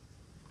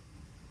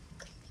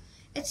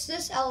 It's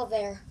this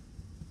elevator.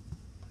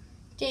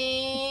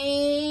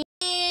 Ding!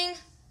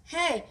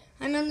 Hey,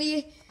 I'm in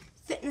the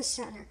fitness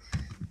center.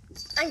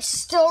 I'm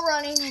still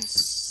running.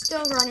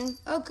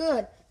 Oh,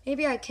 good.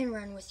 Maybe I can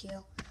run with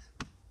you.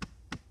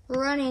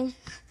 We're running.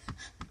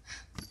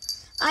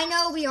 I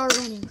know we are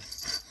running.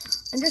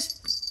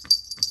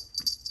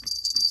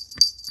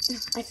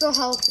 I feel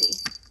healthy.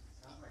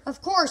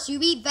 Of course, you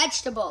eat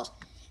vegetables.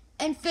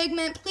 And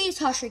Figment, please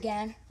hush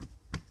again.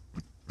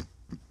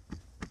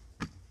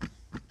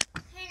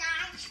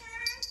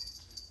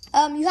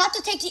 You have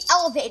to take the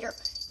elevator.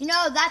 You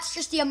know, that's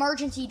just the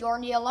emergency door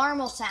and the alarm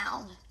will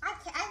sound. I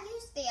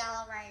used the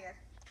elevator.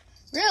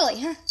 Really,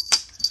 huh?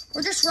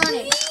 We're just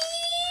running.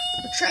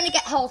 We're trying to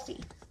get healthy.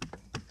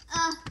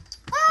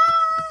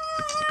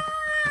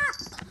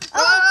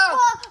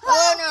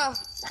 Oh no.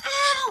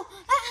 Ow!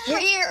 You're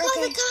here, okay.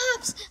 Oh, the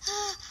cops!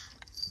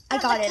 I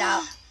got it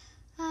out.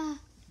 I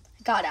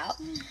got out.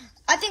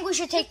 I think we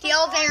should take the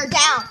elevator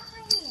down.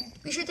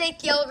 We should take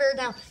the elevator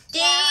down.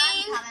 Ding!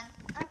 Yeah,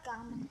 I'm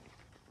coming.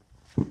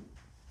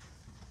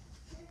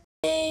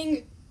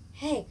 Ding!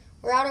 Hey,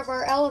 we're out of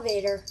our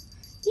elevator.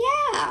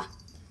 Yeah!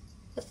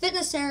 The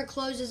fitness center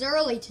closes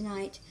early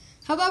tonight.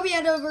 How about we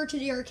head over to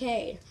the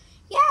arcade?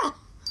 Yeah!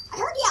 I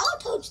heard Yellow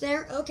Toad's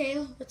there. Okay,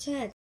 let's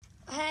head.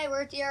 Hey,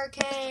 we're at the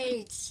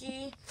arcade.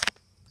 See?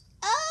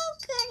 Oh,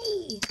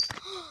 goody!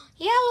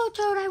 Yellow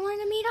Toad, I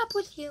want to meet up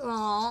with you.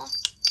 Aww.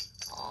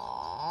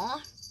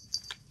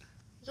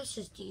 This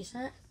is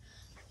decent.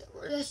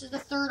 This is the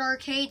third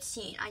arcade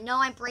scene. I know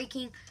I'm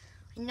breaking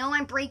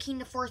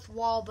the fourth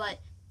wall, but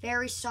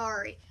very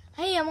sorry.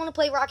 Hey, I want to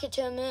play Rocket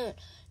to the Moon.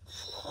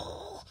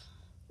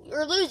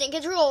 You're losing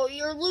control.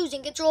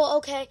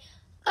 Okay.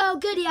 Oh,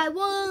 goody, I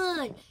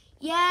won.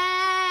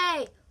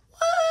 Yay.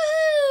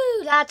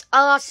 Woo! That's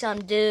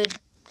awesome, dude.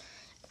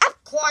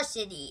 Of course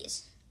it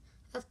is.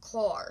 Of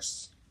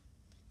course.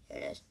 Here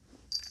it is.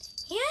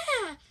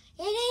 Yeah,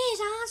 it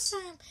is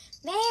awesome.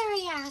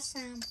 Very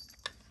awesome.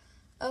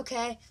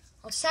 Okay,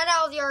 I'll set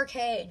out the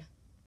arcade.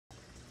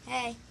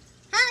 Hey.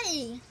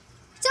 Hi.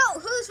 So,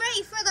 who's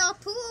ready for the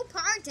pool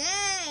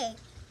party?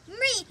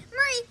 Me.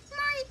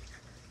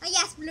 Oh,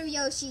 yes, Blue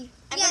Yoshi.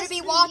 I'm yes, gonna be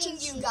Blue watching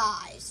Yoshi. you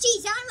guys.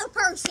 Jeez, I'm a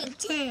person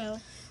too.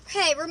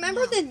 Hey,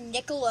 remember the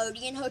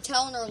Nickelodeon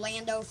Hotel in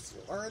Orlando,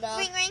 Florida?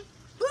 Ring, ring.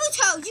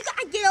 Bluetoes, you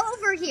gotta get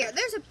over here.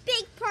 There's a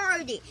big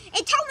party.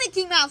 And tell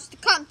Mickey Mouse to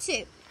come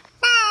too.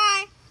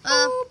 Bye.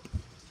 Boop.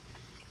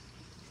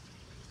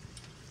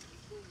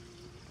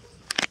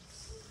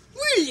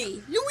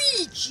 Really?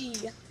 Luigi?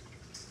 Yep.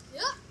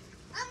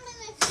 I'm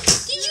gonna...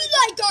 Did you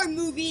like our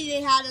movie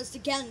they had us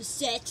together on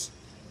set?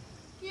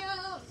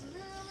 Yeah,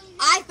 really.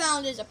 I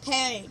found it a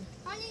pain.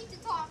 I need to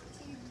talk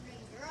to you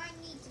later. I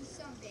need to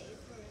sunbathe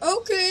first.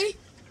 Okay.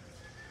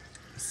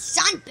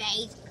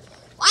 Sunbathe?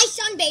 Why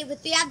sunbathe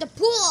if we have the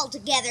pool all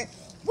together?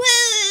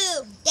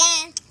 Woo!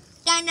 Dan,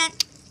 dan, dan,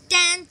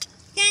 dan,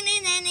 dan,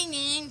 dan, dan,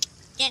 dan,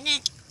 dan,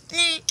 dan,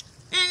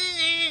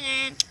 dan,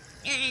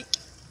 dan,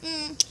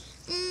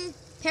 dan.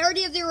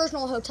 Parody of the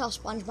original Hotel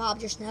SpongeBob,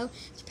 just know.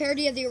 It's a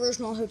parody of the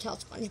original Hotel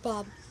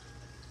SpongeBob.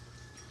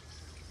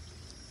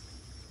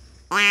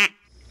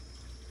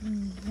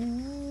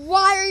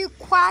 Why are you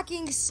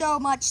quacking so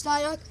much,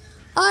 Psyduck?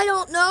 I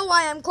don't know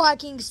why I'm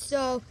quacking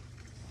so...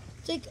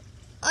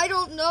 I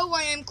don't know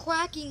why I'm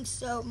quacking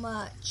so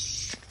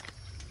much.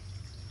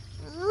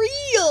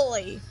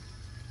 Really?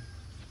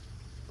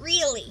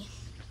 Really?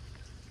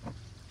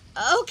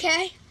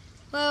 Okay.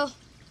 Well,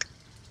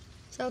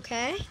 it's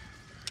okay.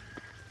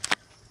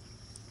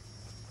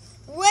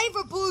 Wait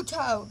for Blue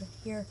Toad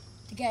here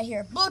to get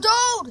here. Blue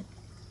Toad!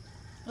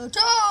 Blue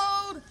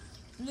Toad!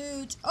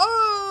 Blue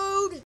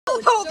Toad!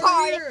 Pool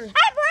party. Here.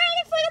 I'm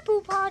ready for the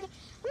pool party.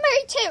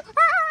 Me too.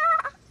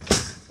 Ah!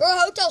 For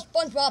Hotel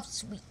SpongeBob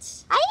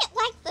Suites. I didn't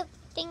like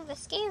the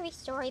scary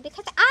story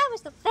because I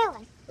was the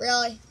villain.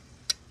 Really?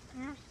 I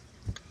mean,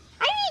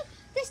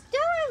 the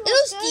story was, It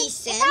was good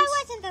decent. if I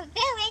wasn't the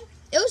villain.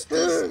 It was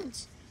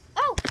decent.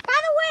 Oh, by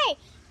the way,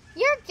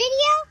 your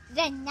video,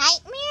 The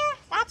Nightmare,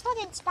 that's what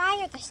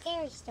inspired the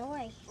scary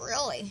story.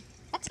 Really?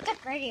 That's a good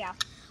video.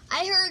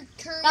 I heard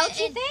Kermit. Don't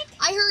you think?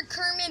 I heard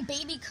Kermit,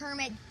 baby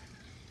Kermit,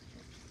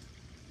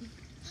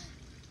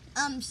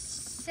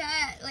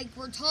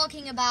 we're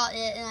talking about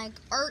it and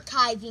like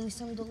archiving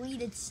some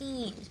deleted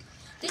scenes.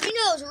 Did you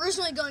know it was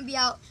originally going to be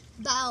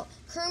about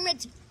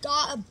Kermit's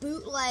got a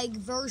bootleg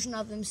version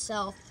of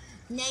himself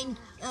named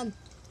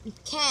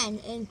Ken,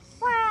 and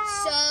Well,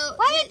 so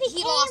what it he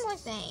became lost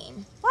was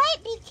fame. what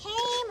it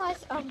became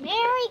was a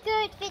very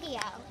good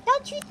video.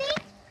 Don't you think?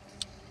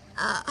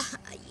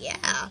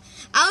 Yeah.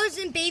 I was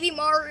in Baby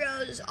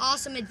Mario's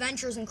Awesome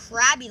Adventures in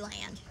Krabby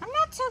Land. I'm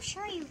not so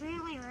sure you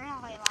really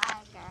liked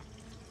it.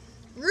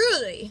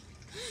 Really?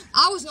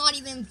 I was not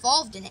even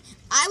involved in it.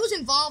 I was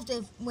involved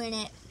when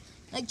it,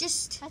 like,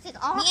 just Was it me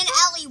awesome? and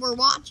Ellie were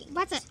watching.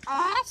 Was it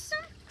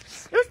awesome?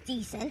 It was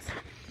decent.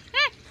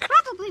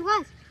 Probably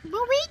was.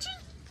 Luigi?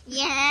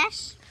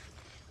 Yes.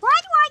 Why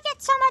do I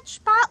get so much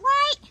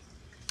spotlight?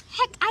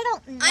 Heck, I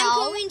don't know.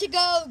 I'm going to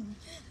go.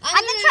 I'm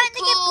been going trying to to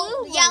get call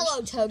blue ones.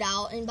 Yellow Toad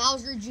out and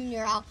Bowser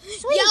Jr. out.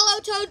 Sweet. Yellow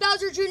Toad,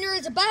 Bowser Jr.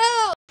 is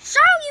about. So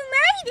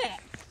you made it.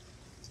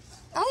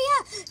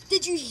 Oh yeah.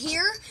 Did you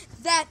hear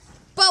that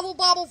Bubble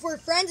Bobble for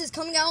Friends is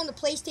coming out on the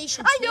PlayStation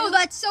 2? I know,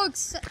 that's so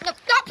exciting. No,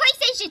 not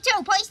PlayStation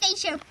 2,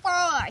 PlayStation 4.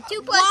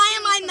 2 Why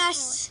am I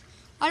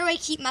Why do I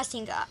keep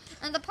messing up?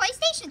 And the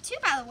PlayStation 2,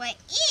 by the way,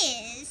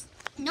 is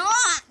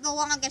not the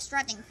longest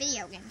running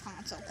video game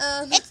console.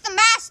 It's the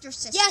Master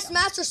System. Yes,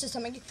 Master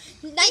System.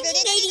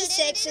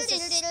 1986 is a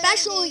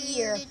special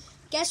year.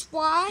 Guess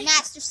why?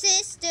 Master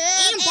System.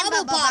 And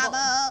Bubble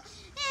Bobble.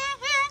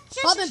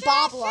 Bob and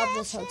Bob love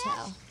this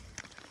hotel.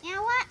 You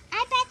know what?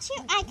 I bet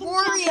you I can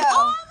Wario. jump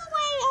all the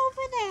way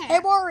over there. Hey,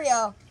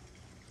 Wario.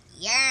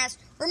 Yes.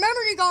 Remember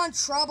you got in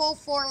trouble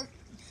for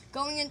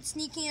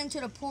sneaking into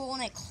the pool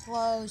and it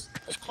closed?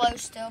 It was closed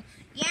still.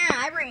 Yeah,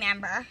 I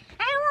remember.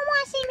 Anyone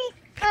want to see me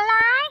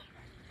fly?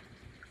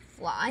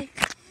 Fly?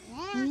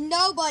 Yeah.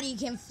 Nobody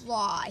can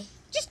fly.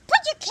 Just put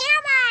your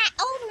camera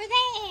over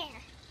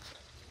there.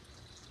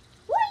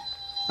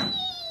 Whee!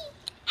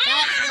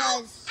 That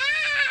Ow! was-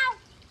 Ow!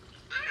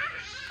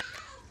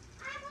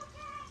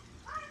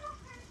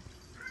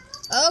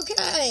 I'm okay.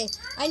 Okay.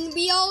 And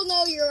we all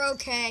know you're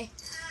okay.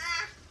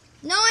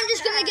 Now I'm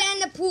just going to get in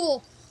the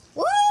pool.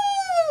 Woo!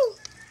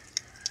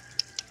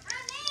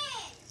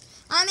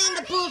 I'm in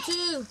the pool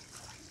too.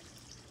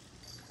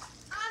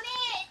 I'm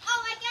in.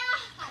 Oh my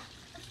god.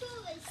 The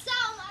pool is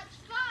so much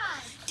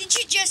fun. Did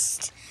you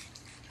just...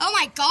 Oh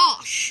my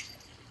gosh.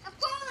 The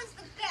pool is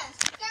the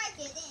best. You gotta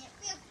get in. It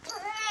feels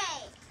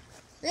great.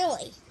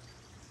 Really?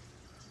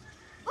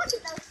 Look at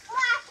those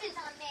splashes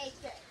I'm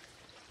making.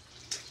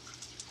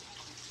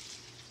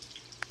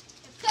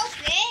 They're so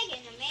big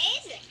and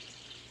amazing.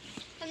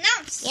 And now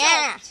I'm soaked.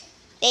 Yeah,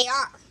 they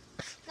are.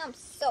 Now I'm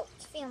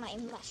soaked. Feel my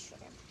mushroom.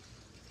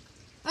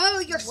 Oh,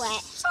 you're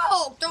Wet.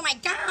 soaked. Oh my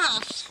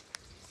gosh.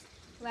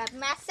 Rub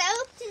my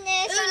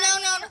soapiness. Ew,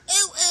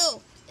 no.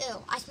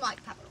 Ew. I smell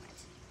like peppermint.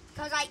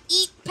 Because I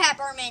eat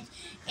peppermint.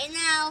 And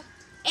now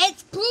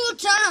It's pool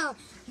time,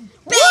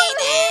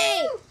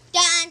 baby!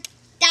 Dun,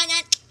 dun,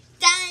 dun,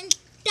 dun,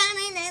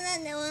 dun, dun,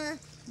 dun, dun.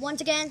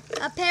 Once again,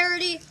 a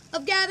parody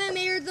of Gavin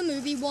made the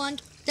movie one.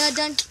 Dun,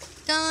 dun,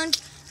 dun,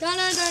 dun,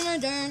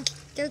 dun, dun, dun,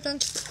 dun, dun,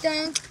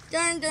 dun,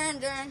 dun, dun,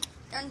 dun,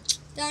 dun,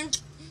 dun.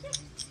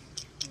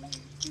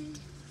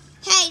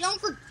 Hey, don't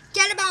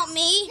forget about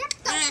me. Yep,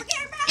 don't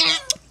forget about you.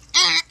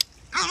 Dun,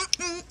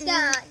 dun, dun,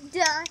 dun,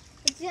 dun.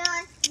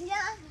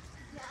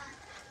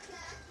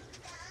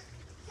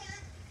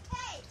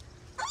 Hey,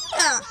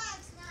 Yeah.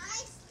 that's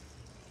nice.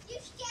 You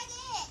should get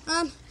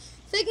it.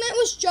 Figment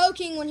was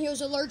joking when he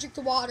was allergic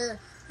to water.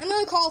 I'm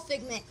gonna call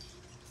Figment.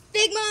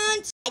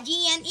 Figment!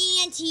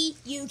 G-M-E-N-T,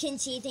 you can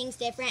see things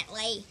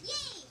differently.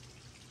 Yay.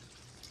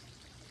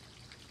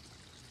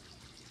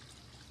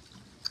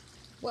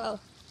 Whoa.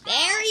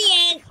 There he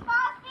is. Ball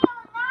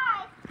feeling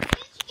nice.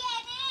 You should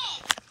get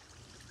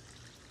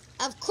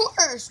it. Of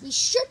course, we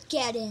should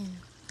get in.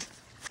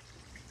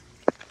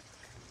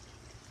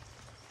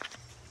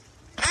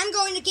 I'm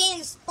going to get in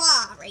the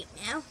spa right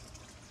now.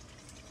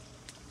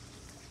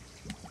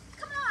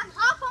 Come on,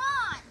 hop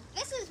on.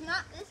 This is where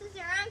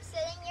I'm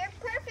sitting. You're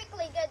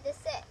perfectly good to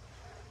sit.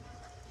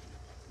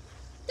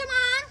 Come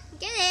on,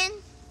 get in.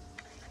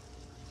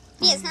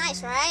 It's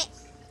nice, right?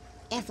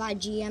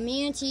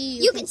 F-I-G-M-E-N-T.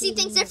 You can see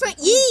things different.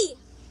 Yee!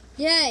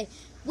 Yay.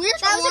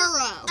 Where's That was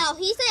Oro? Oh,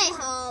 he's at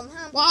home.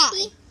 Why?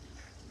 He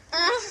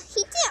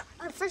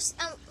did first.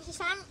 He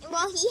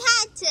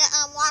had to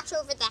watch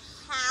over the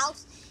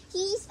house.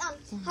 He's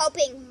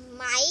helping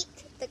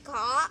Mike, the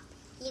cop.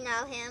 You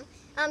know him.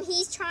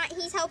 He's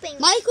helping.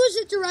 Mike was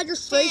at the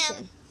registration.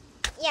 him.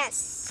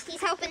 Yes,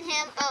 he's helping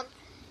him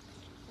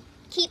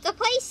keep the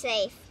place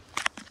safe.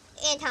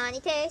 And Tiny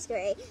tastes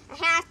great. I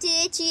have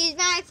to choose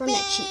my From the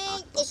fate.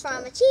 Chipmunk It's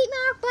from a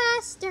Chipmunk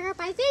Buster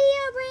by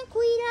Video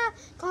Brinquita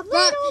called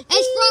Little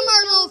It's from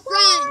our Please little Don't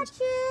friend.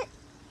 Watch It.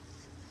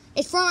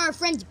 It's from our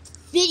friend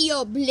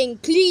Video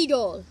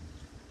Blinkleedle.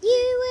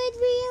 You would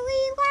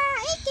really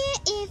like it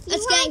if you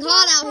It's getting liked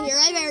hot it. out here.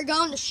 I better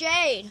go in the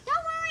shade. Don't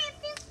worry, it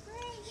feels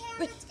great. Yeah,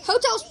 let's get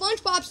Hotel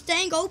Spongebob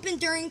staying open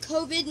during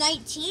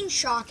COVID-19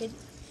 shockingly.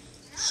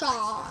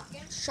 Well,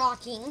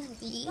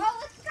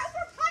 it's because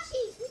we're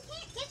plushies. We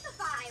can't get the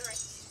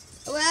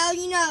virus. Well,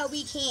 you know,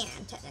 we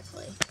can,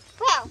 technically.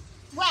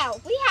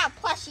 Well, we have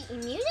plushie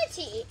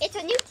immunity. It's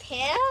a new pill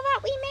that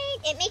we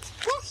made. It makes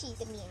plushies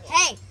immune.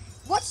 Hey,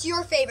 what's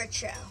your favorite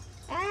show?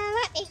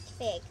 Let me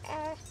think.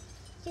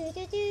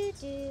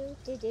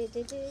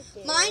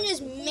 Mine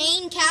is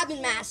Maine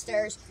Cabin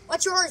Masters.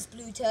 What's yours,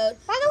 Blue Toad?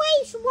 By the way,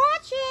 you should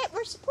watch it.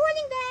 We're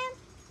supporting them.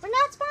 We're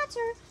not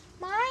sponsored.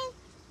 Mine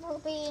will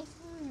be.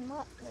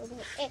 What will be?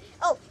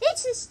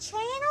 It's this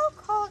channel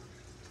called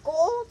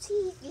Gold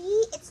TV.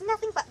 It's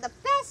nothing but the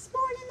best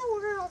sport in the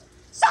world.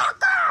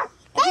 Soccer!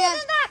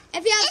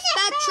 If you have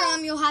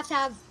Spectrum, you'll have to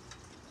have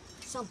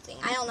something.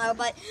 I don't know,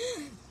 but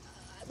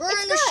we're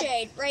It's in the good.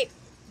 shade right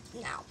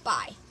now.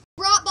 Bye.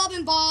 Brought Bob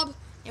and Bob,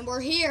 and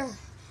we're here.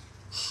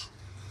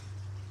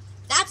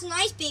 That's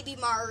nice, Baby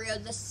Mario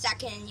the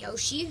second and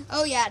Yoshi.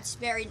 Oh yeah, it's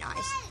very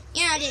nice.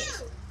 Yeah, it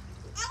is.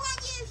 I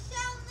want you to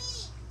show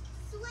me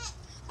switch.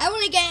 I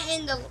want to get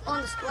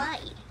on the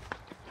slide.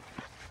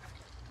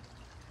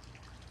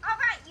 All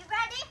right, you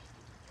ready?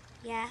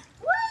 Yeah.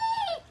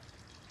 Whee!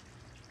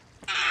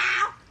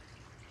 Ow!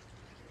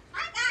 I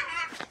got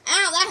her.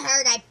 Ow, that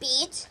hurt. I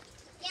beat.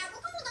 Yeah,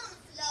 we're going on the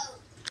float.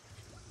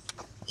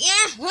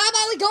 Yeah. How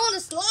about we go on the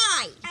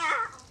slide?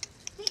 Ow!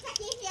 I think I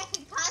gave you a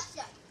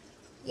concussion.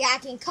 Yeah,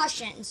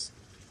 concussions.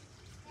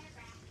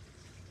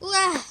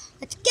 Well,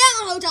 let's get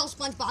on Hotel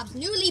Spongebob's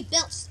newly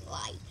built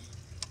slide.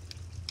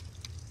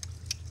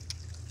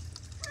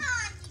 Come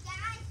on, you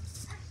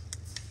guys.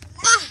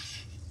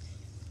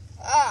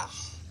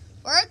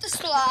 We're at the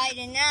slide,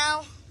 and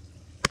now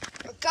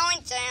we're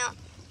going down.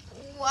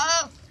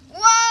 Whoa!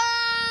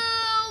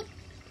 Whoa!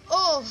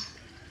 Oh,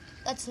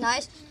 that's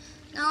nice.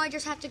 Now I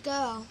just have to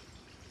go.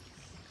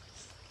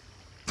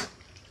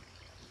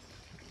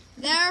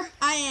 There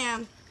I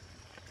am.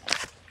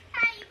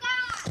 How you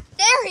go?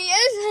 There he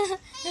is.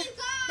 There you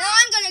go. Now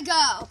I'm gonna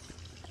go.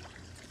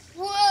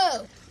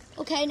 Whoa.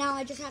 Okay, now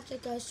I just have to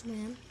go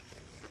swim.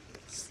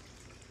 That's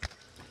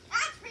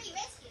pretty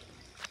risky.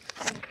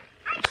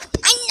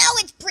 I know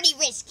it's pretty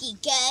risky,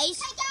 guys.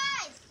 Hey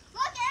guys,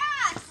 look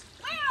at us.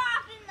 We're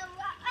off in the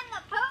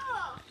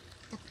pool.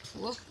 The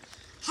pool.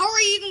 How are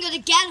you even gonna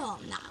get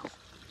on now?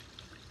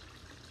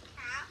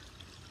 How?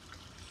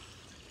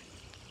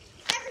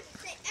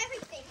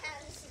 Everything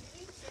has a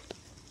solution.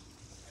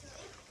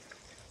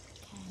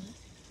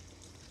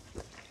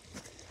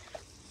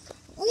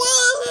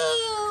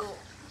 Whoa!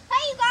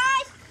 Hey you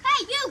guys.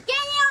 Hey you,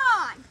 get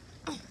on.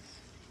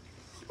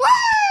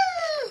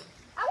 Woo!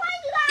 I want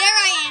you guys. There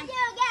I am. to get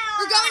on.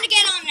 We're going to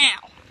get on now.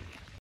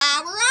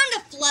 We're on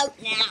the float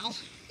now.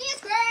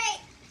 Feels great.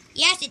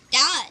 Yes, it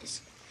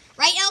does.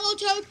 Right, Yellow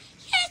Toad?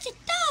 Yes, it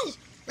does.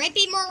 Right,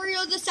 Baby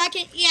Mario the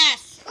second?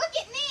 Yes. Look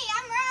at me.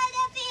 I'm right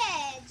at the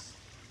edge.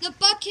 The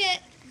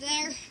bucket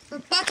there for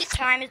bucket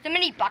time is the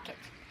mini bucket.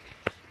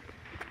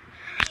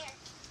 Here.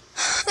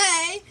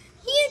 Hey,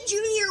 you and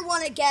Junior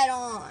want to get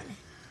on.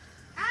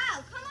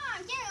 Oh, come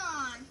on, get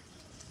on.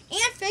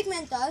 And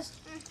Figment does.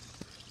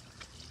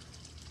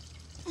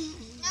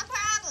 No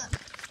problem.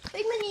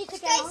 Figment needs to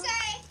Stay get on.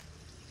 safe.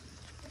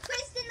 The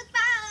twist in the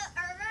boat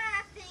are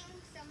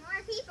rafting so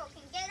more people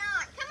can get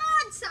on. Come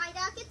on,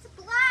 Psyduck, it's a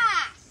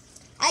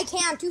blast. I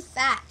can't, I'm too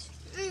fat.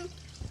 Hey,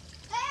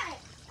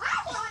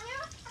 I want you.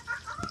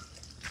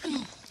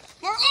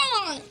 We're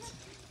on.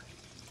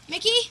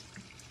 Mickey?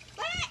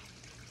 What?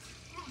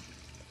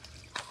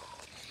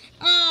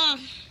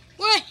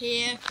 We're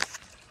here.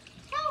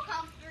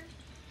 Helicopter.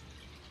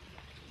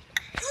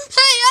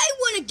 Hey, I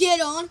want to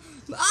get on.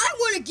 I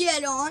want to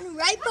get on.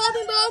 Right, Bob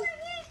and Bob?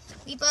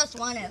 We both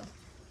want to.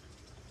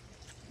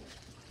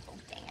 Oh,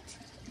 dang it.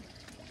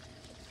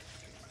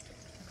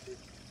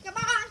 Come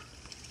on.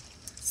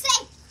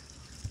 Safe.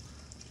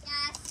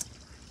 Yes.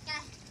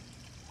 Yes.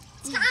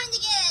 It's time to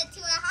get to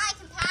a high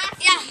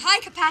capacity. Yeah,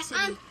 high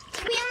capacity.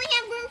 We only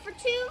have room for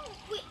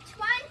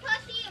one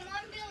pussy and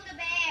one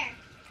Build-A-Bear.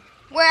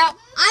 Well,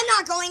 I'm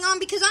not going on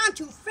because I'm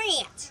too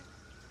fat.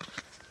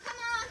 Come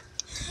on.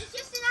 There's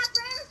just enough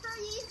room for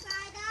you,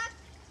 Psyduck.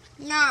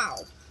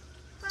 No.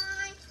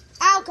 Fine.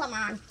 I'll come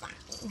on.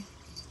 Fine.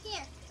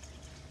 Here.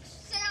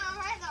 Sit on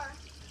right there.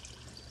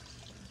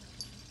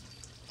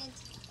 And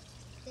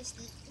this.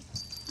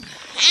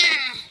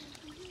 Ah.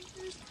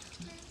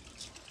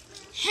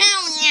 How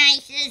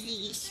nice is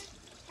these?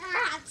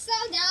 Ah, it's so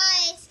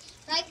nice.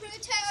 Right,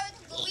 Pluto,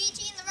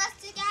 Luigi, and the rest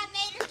of the guy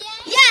made her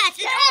game? Yes,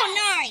 it's all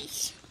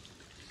nice.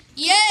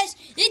 Yes,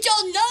 it's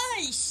all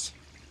nice.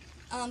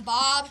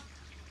 Bob.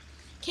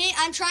 Okay,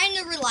 I'm trying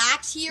to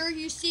relax here,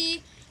 you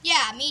see.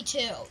 Yeah, me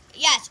too.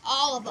 Yes,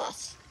 all of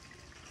us.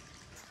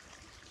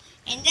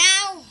 And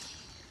now,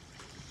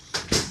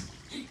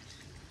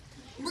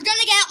 we're going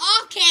to get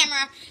off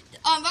camera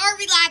of our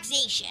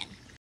relaxation.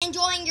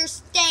 Enjoying your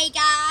stay,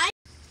 guys?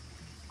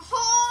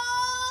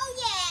 Oh,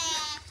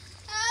 yeah.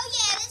 Oh,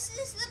 yeah, this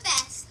is the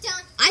best.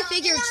 Dun, I dun,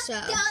 figured dun, so.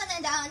 Dun,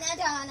 dun, dun, dun,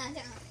 dun, dun,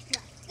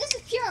 dun. This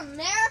is pure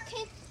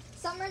American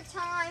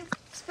summertime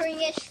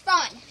springish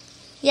fun.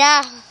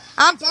 Yeah,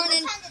 I'm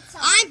Independent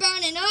summer. I'm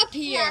burning up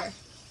here. Yeah.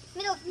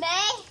 Middle of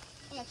May,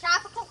 in a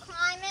tropical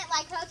climate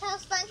like Hotel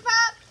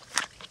Spongebob.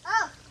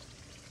 Oh.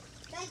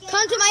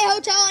 Come to my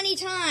hotel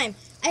anytime.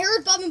 I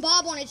heard Bob and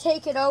Bob want to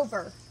take it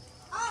over.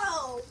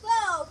 Oh,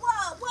 whoa,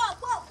 whoa, whoa,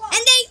 whoa, whoa.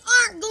 And they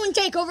aren't going to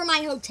take over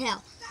my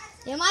hotel.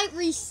 They might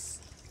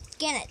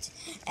reskin it.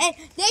 And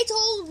they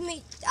told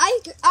me,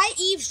 I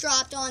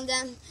eavesdropped on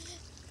them.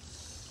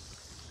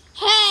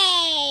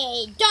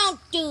 Hey, don't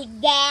do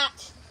that.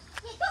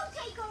 Yeah, don't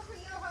take over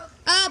your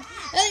hotel.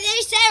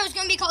 They said it was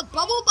going to be called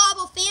Bubble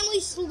Bobble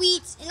Family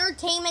Suites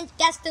Entertainment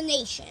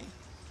Destination.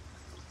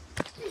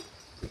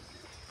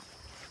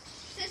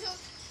 Sizzle,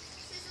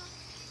 sizzle,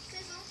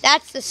 sizzle.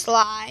 That's the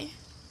slide.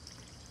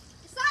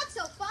 It's not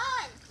so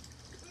fun.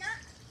 No.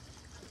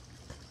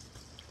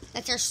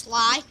 That's our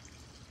slide.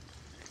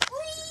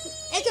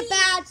 It's a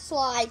bad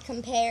slide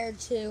compared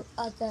to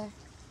other.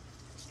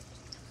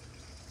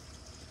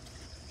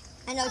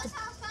 I know it's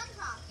Hotel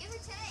Spongebob, give or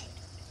take.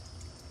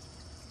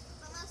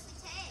 But mostly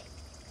take.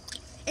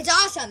 It's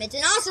awesome. It's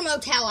an awesome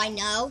hotel, I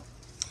know.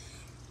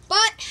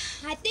 But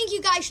I think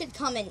you guys should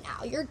come in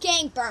now. You're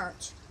getting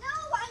burnt. No,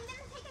 I'm going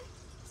to take a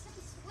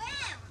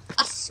swim.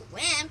 A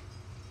swim?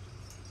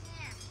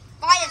 Yeah.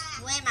 Why a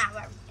swim out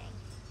of everything?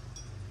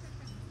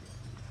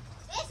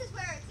 This is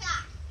where it's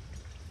at.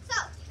 So,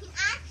 you can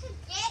actually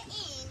get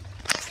in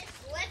and just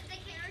lift the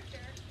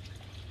character.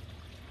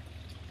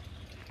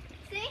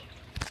 See? You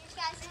just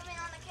gotta zoom in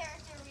on the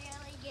character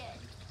really good.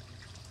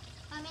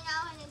 Let me know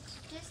when it's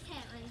just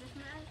him and just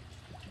move.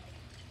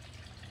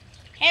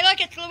 Hey, look,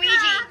 it's Luigi.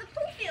 Ah, the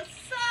pool feels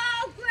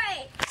so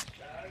great.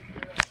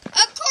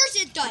 Of course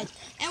it does.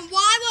 And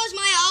why was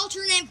my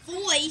alternate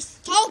voice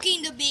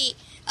talking to me?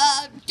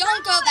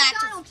 Don't go back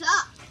to... Donald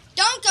Duck.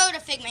 Don't go to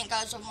Figment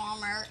Goes to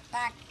Walmart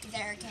back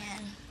there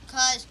again.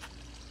 Because...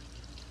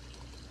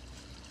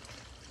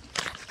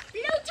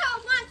 Pluto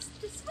wants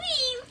to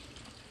swim.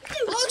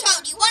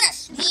 Pluto, do you want to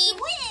swim?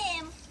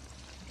 Swim.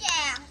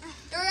 Yeah.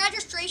 The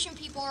registration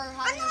people are I'm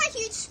having... not a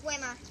huge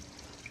swimmer.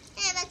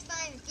 Yeah, that's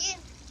fine with you.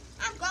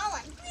 I'm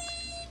going.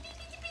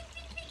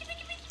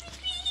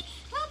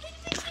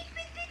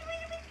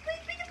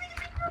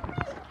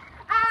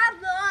 I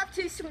love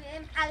to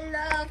swim. I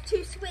love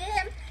to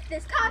swim.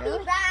 This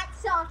copyright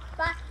song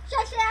by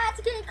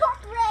ShyShy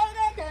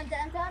Incorporated. Dun,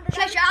 dun, dun, dun,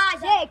 dun.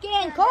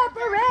 ShyShy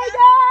Incorporated!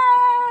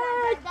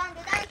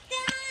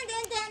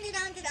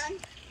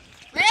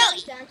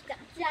 Really?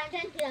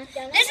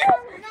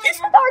 This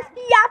is our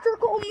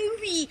theatrical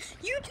movie,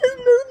 YouTube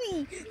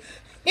movie.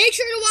 Make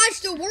sure to watch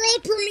the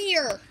world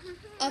premiere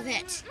of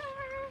it.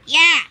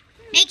 Yeah,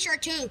 make sure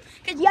to,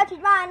 because Yoshi's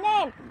my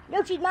name.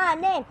 Yoshi's my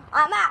name.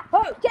 I'm at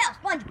Hotel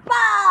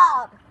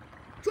SpongeBob.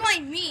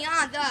 Join me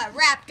on the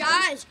rap,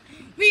 guys.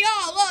 We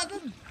all love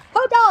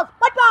Hotel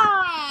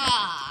SpongeBob.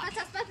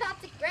 Hotel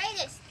SpongeBob's the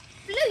greatest.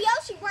 Blue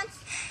Yoshi wants.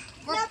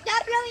 No, not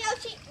Blue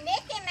Yoshi.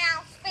 Mickey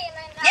Mouse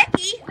feeling like.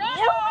 Mickey?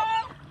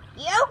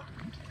 You?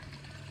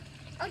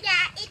 Oh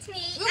yeah, it's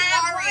me. You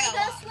I'm are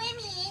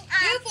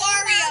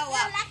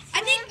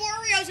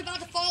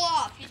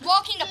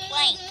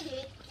plank.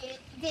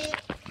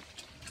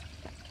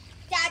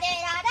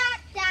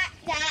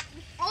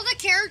 All the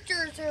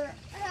characters are.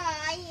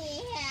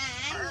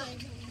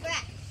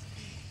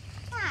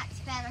 That's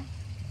better.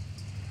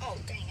 Oh,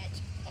 dang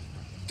it.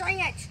 Dang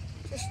it.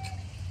 Just.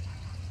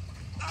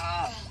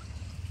 Oh.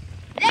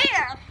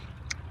 There.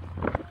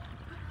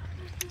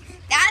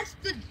 That's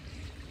the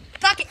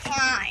bucket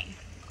time.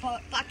 Call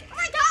it bucket. Oh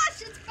my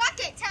gosh, it's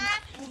bucket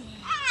time.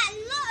 I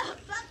love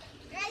bucket.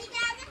 Ready,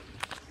 Gavin?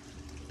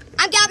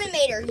 I'm Gavin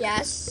Mater,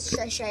 yes.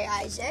 ShyShy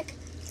Isaac.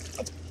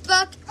 It's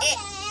bucket. Okay,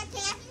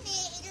 Gavin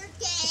Mater,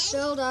 okay.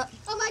 Filled up.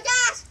 Oh my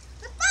gosh,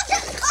 the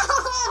bucket.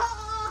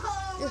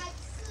 Oh,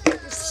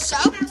 You're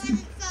soaked.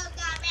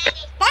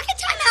 Bucket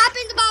time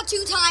happened about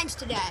 2 times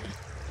today.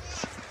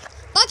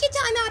 Bucket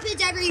time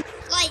happens every,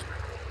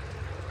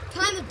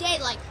 time of day,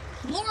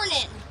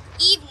 morning,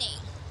 evening,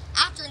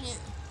 afternoon,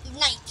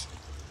 night.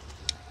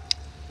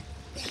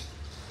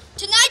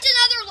 Tonight's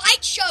another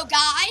light show,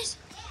 guys.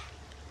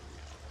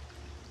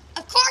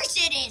 Of course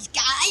it is,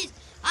 guys.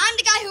 I'm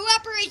the guy who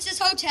operates this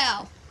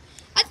hotel.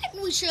 I think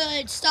we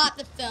should stop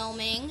the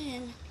filming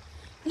and,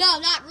 no,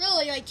 not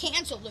really,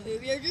 cancel the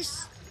movie. We're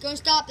just going to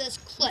stop this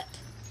clip.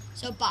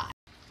 So, bye.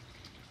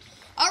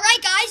 All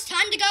right, guys,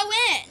 time to go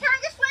in. Can I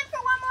just swim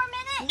for 1 more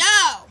minute?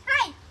 No.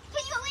 Hey,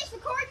 can you at least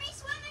record me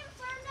swimming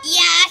for a minute?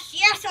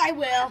 Yes, I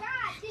will.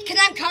 Because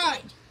I'm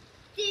kind.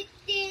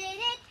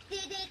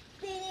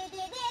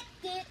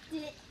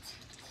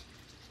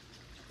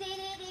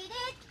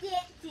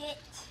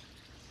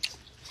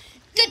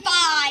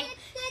 Goodbye.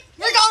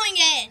 We're going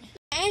in.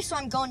 Okay, so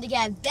I'm going to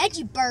get a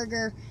veggie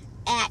burger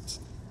at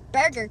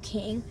Burger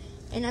King.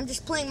 And I'm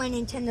just playing my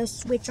Nintendo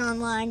Switch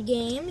online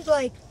games.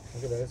 Look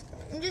at this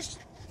guy. I'm just...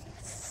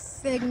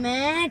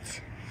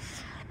 Figment.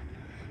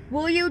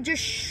 Will you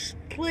just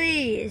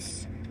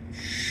please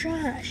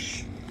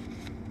shush?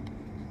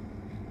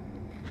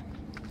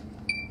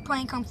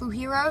 Playing Kung Fu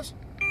Heroes.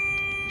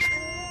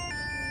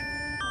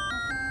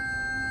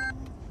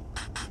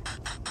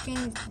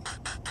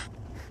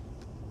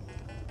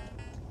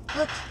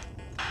 Look.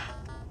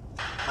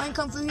 Playing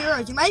Kung Fu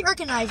Heroes. You might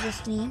recognize this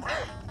theme.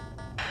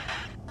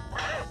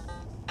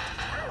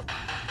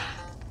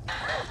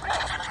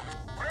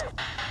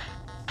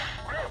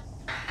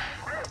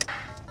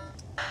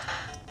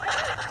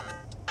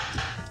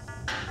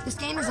 This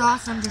game is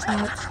awesome, just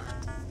notes.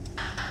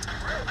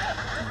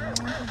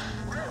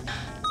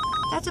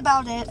 That's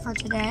about it for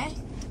today.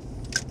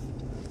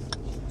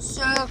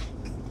 So,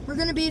 we're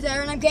gonna be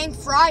there, and I'm getting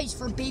fries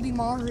for Baby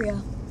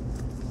Mario.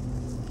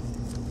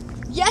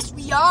 Yes,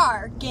 we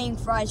are getting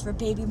fries for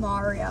Baby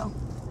Mario.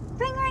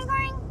 Ring, ring,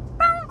 ring.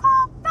 Phone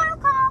call, phone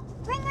call.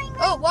 Ring, ring,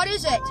 ring. Oh, what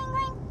is it? Ring,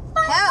 ring,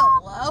 phone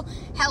call. Hello.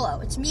 Hello,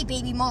 it's me,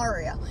 Baby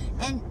Mario.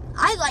 And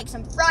I like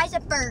some fries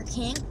at Burger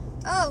King.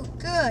 Oh,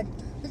 good.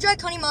 Would you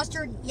like honey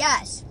mustard?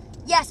 Yes.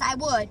 Yes, I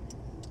would.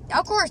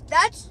 Of course,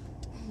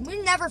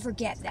 we never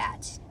forget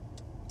that.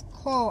 Of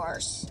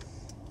course.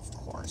 Of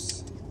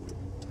course.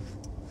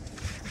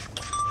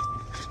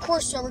 Of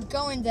course, so we're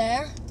going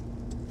there.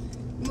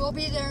 We'll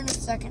be there in a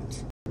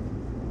second.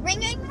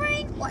 Ring, ring,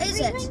 ring. What is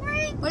ring, it? Ring,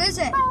 ring. What is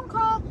it? Phone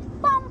call,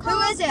 phone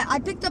call. Who is it? I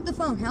picked up the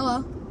phone.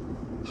 Hello.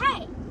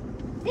 Hey,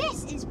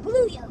 this is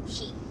Blue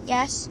Yoshi.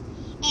 Yes.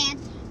 And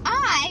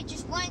I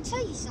just want to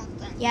tell you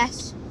something.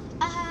 Yes.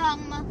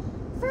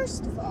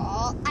 First of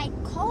all, I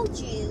called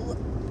you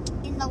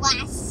in the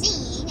last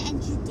scene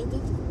and you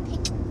didn't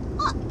pick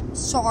up.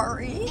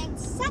 Sorry. And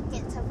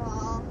second of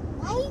all,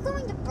 why are you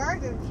going to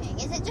Burger King?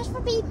 Is it just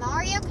for Baby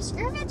Mario? Because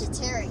you're a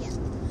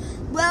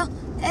vegetarian. Well,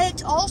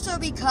 it's also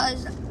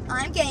because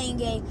I'm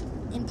getting a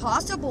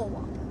Impossible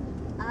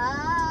Whopper.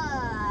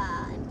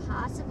 Ah,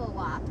 Impossible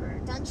Whopper.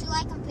 Don't you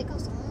like them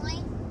pickles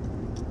only?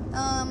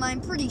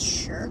 I'm pretty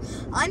sure.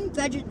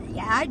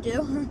 Yeah, I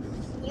do.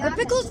 You're Are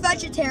pickles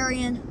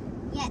vegetarian. vegetarian?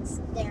 Yes,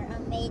 they're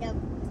made of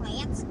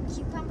plants,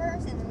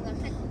 cucumbers, and then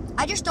pickles.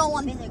 I just don't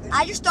want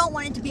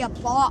it to be a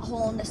plot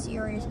hole in the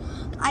series.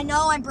 I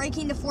know I'm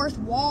breaking the fourth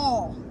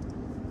wall.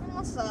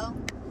 Also,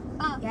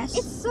 yes.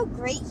 It's so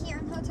great here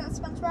in Hotel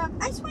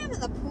SpongeBob. I swam in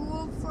the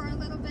pool for a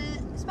little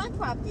bit.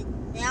 SpongeBob did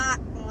not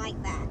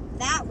like that.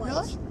 That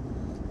was Really?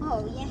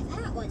 Oh yeah,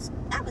 that was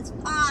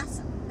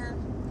awesome. No,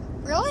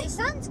 Really? the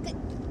sun's good.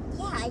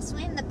 Yeah, I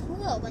swam in the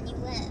pool when you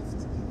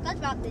lived.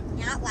 SpongeBob did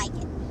not like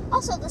it.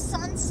 Also, the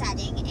sun's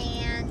setting,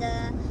 and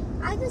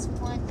I was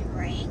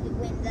wondering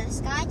when the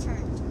sky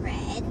turns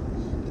red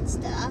and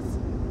stuff.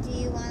 Do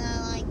you want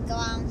to go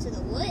out into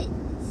the woods?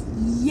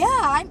 Yeah,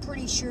 I'm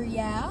pretty sure.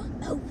 Yeah.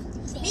 Oh,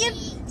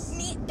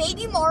 thanks.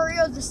 Baby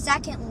Mario the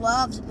second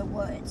loves the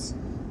woods.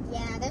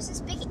 Yeah, there's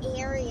this big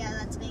area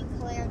that's being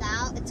cleared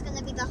out. It's going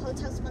to be the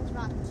Hotel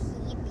SpongeBob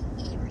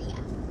camping area.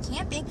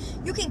 Camping?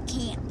 You can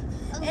camp.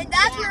 Oh, And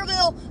that's yeah. where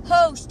we'll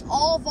host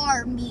all of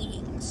our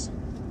meetings.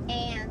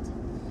 And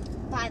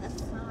by the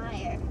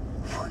fire.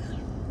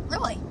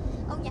 Really?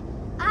 Oh yeah,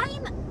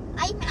 I'm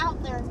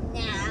out there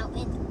now,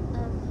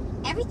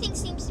 and everything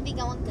seems to be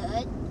going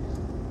good.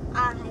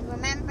 I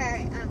remember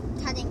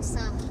cutting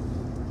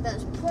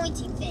those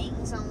pointy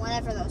things on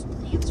whatever those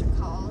plants are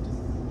called,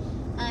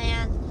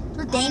 and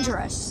They're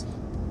dangerous.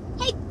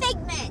 Hey,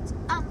 Figment.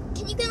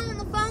 Can you get on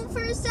the phone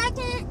for a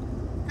second?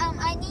 I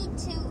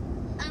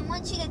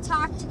want you to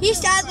talk to me. He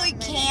sadly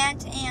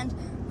can't, and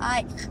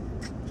I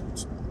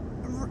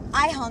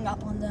hung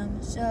up on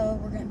them, so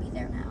we're gonna be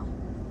there now.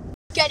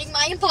 Getting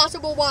my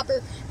Impossible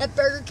Whopper at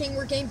Burger King.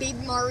 We're getting Baby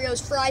Mario's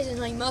fries and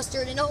honey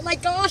mustard, and oh my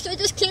gosh, I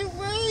just can't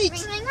wait.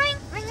 Ring, ring, ring,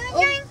 ring, ring,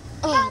 ring.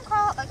 Phone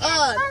call again.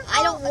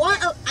 I don't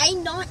want.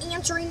 I'm not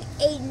answering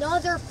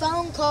another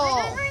phone call.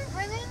 Ring, ring,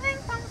 ring, ring, ring,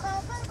 phone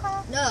call.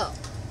 No.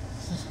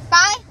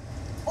 By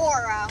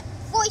Oro.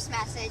 Voice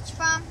message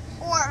from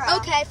Oro.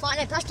 Okay, fine.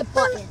 I pressed a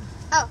button.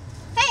 Oh,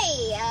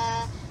 hey,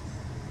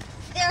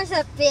 there's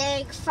a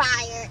big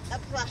fire at the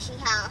Plushy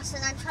house,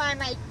 and I'm trying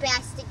my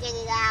best to get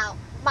it out.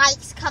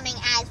 Mike's coming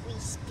as we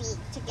speak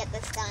to get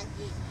this done.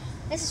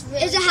 This is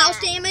really Is the house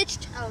bad.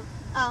 damaged?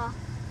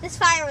 This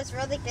fire was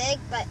really big,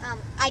 but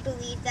I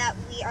believe that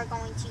we are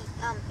going to,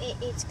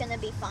 it's gonna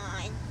be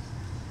fine.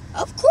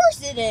 Of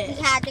course it is.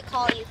 We had to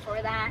call you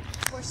for that.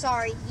 We're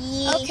sorry.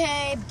 Yee.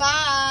 Okay,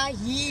 bye.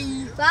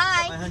 Yee.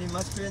 Bye. My honey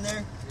mustard in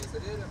there? Yes, I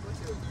did. I put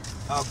you in there.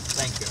 Oh,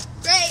 thank you.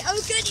 Great. Oh,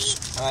 goody.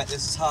 All right,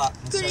 this is hot.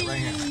 Let's Goody. start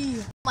right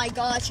here. Oh my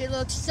gosh, it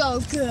looks so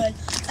good.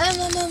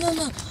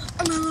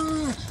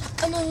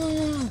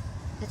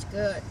 That's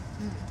good.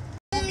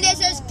 This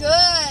is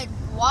good.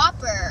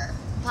 Whopper.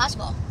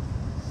 Possible.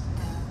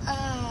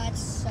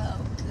 It's so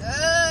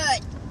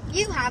good.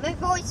 You have a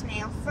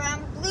voicemail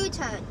from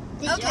Bluetone.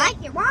 Did Okay. you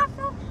like your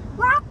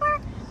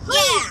Whopper?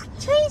 Yeah.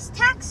 Please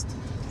text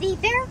the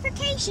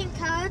verification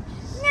code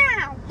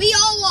now. We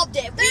all loved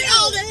it. We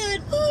all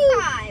did.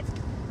 5,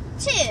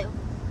 2,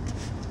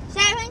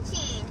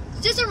 17.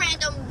 Just a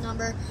random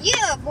number. You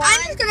have won.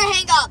 I'm just gonna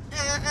hang up.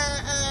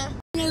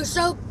 It was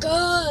so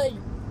good.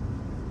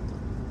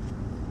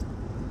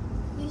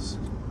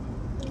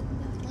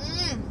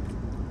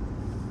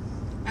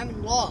 I'm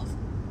in love.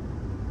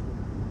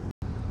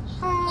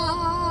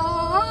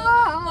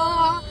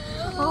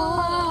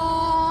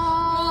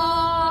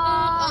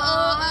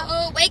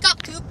 Wake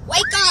up, Coop.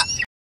 Wake up.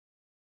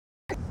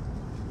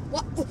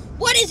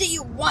 What is it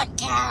you want,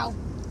 cow?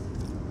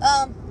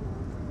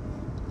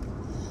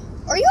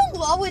 Are you in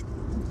love with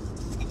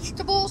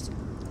vegetables?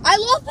 I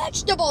love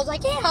vegetables. I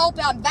can't help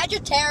it. I'm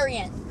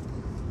vegetarian.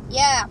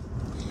 Yeah.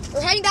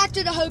 We're heading back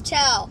to the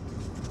hotel.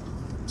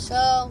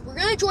 So, we're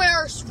going to enjoy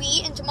our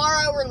suite, and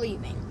tomorrow we're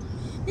leaving.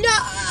 No!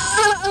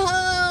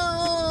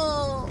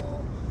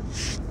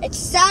 It's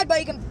sad, but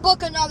you can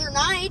book another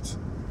night.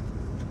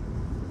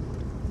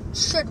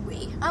 Should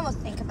we? I'm going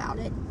to think about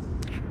it.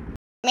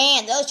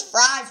 Man, those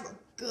fries were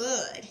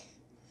good.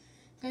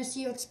 I'm going to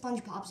see what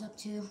SpongeBob's up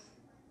to.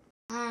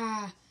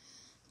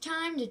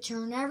 Time to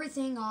turn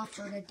everything off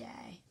for the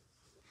day.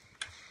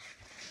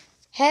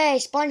 Hey,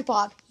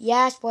 SpongeBob.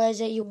 Yes, what is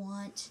it you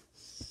want?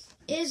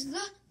 Is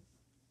the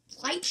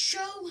light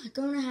show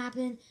going to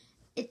happen?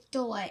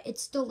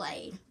 It's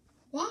delayed.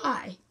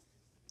 Why?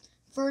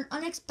 For an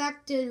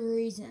unexpected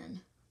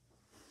reason.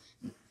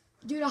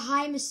 Due to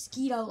high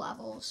mosquito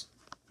levels.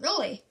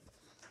 Really?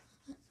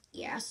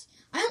 Yes.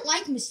 I don't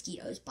like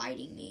mosquitoes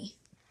biting me.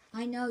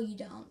 I know you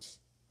don't.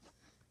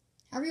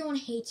 Everyone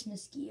hates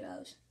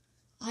mosquitoes.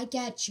 I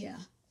get you.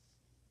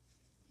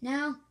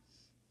 Now,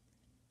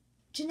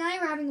 tonight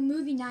we're having a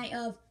movie night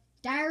of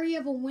Diary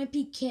of a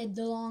Wimpy Kid,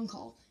 The Long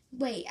Haul.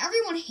 Wait,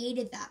 everyone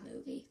hated that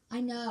movie. I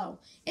know.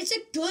 It's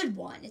a good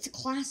one. It's a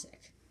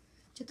classic.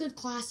 It's a good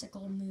classic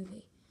old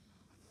movie.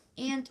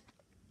 And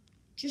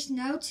just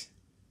note,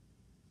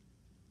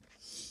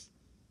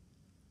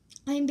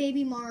 I'm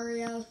Baby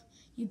Mario.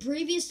 You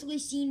previously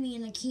seen me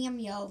in a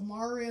cameo of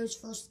Mario's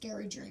first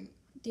Scary Dream.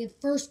 The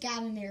first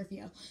Gavin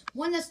interview.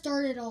 One that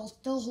started all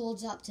still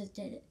holds up to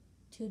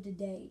the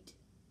date.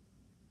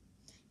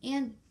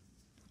 And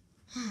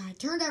I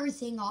turned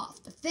everything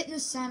off. The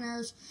fitness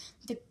centers,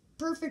 the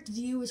perfect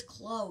view is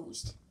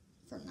closed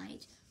for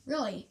night.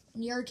 Really?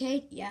 In the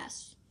arcade?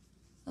 Yes.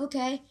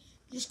 Okay.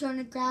 Just going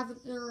to gather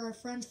our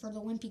friends for the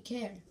Wimpy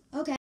Kid.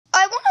 Okay.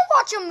 I want to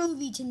watch a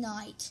movie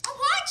tonight. A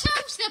Watch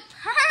House, the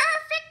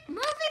perfect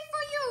movie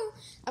for you.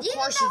 Of Even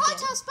course the you Hot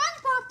do. House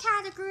SpongeBob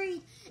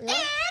category. Really?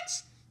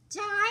 It's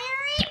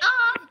Diary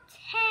of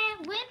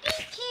Ted Wimpy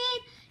Kid,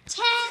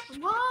 Ted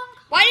Long.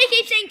 Why do you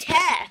keep saying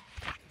Ted?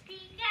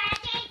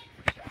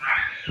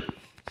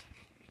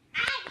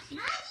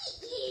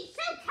 He's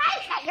so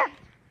tight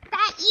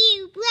that you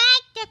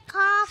like to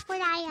cough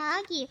when I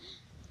hug you.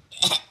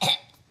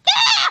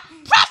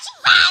 Pressing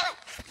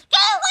violence!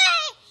 Go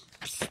away!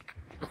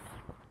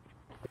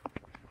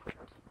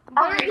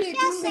 What are you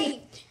doing?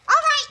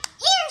 Alright,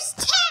 here's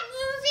Ted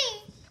movie.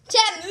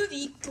 Ted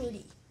movie?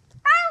 Goody.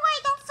 By the way,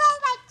 don't throw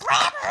my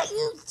grabber,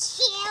 you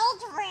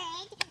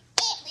children.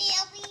 It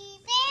will be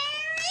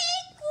very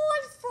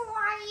good for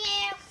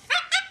you.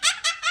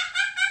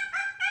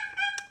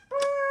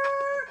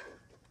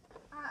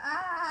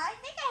 I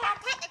think I have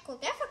technical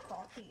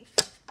difficulties.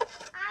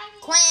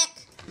 Quack.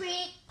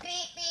 Beep,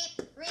 beep, beep.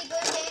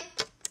 Rebooting.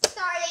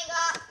 Starting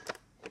up.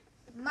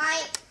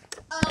 Mic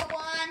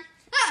 01.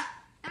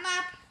 I'm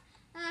up.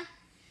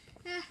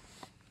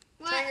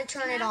 Trying to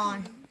turn it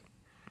on.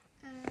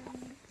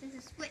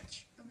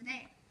 switch over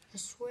there. The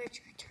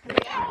switch. I turned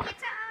it on.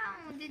 It's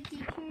on. Did the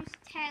Goose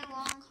tag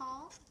long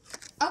call?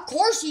 Of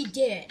course he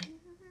did.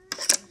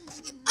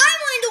 I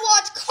wanted to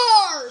watch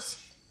Cars.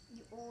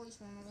 You always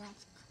want to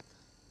watch Cars.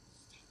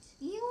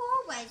 You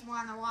always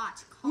want to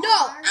watch Cars.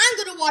 No, I'm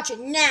going to watch it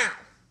now.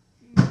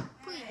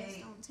 Please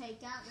don't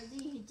take out the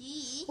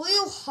DVD. Will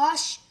you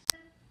hush?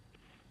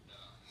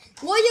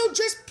 Will you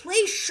just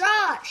please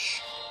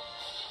shush?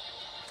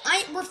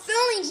 We're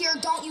filming here,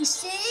 don't you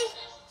see?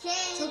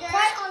 So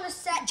quiet on the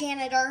set,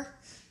 janitor.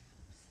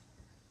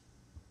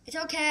 It's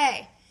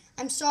okay.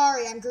 I'm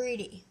sorry, I'm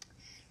greedy.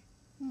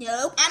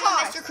 No I'm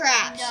cars. a Mr.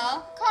 Krabs.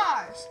 No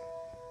cars.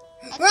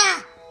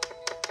 Rah!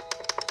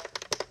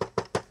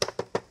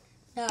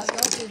 No,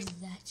 don't do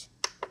that.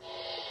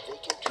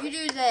 You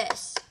do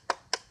this.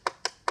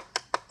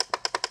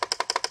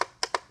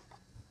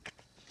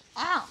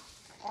 Ow.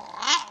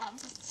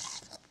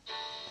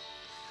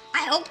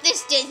 I hope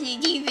this Disney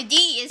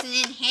DVD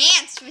isn't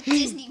enhanced with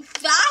Disney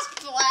Fast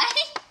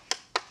Play.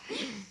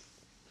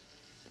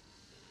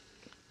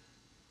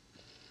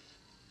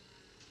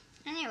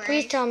 Anyway.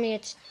 Please tell me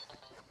it's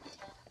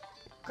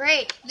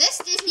great. This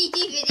Disney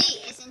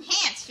DVD is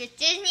enhanced with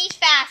Disney's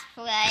Fast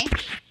Play.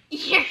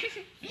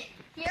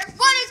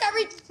 Why does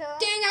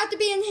everything have to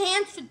be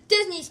enhanced with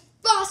Disney's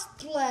Fast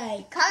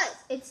Play? Because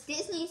it's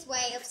Disney's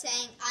way of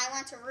saying, I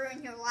want to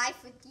ruin your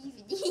life with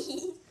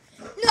DVDs.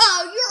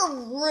 No, you're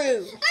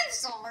rude. I'm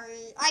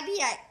sorry.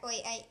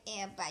 I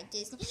am by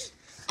Disney.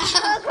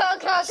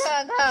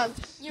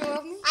 You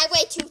love me? I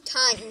weigh 2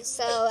 tons,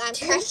 so I'm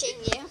crushing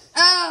you.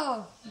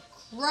 Oh,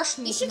 crush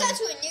me. You should go to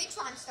a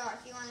neutron star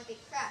if you want to be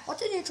crushed.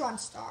 What's a neutron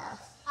star?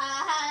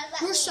 Let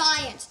You're me-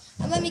 science.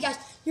 And let me guess,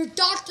 you're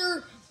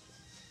Dr.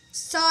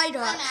 Side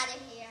I'm Up. out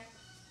of here.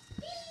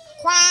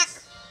 Quack.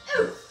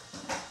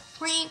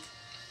 Twink.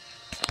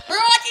 We're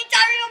watching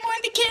Diary of a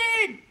Wimpy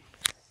Kid.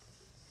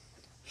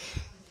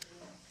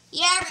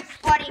 Yeah,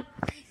 everybody.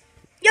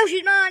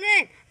 Yoshi's not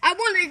in. I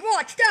wanted to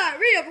watch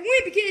Diary of a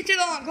Wimpy Kid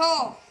till on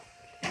call.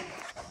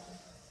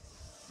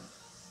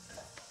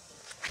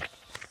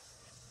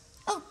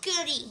 Oh,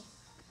 goody.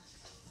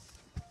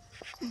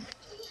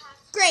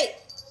 Great.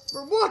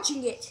 We're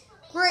watching it.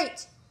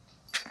 Great.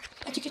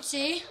 As you can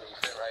see,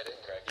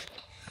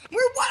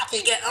 we're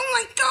watching it. Oh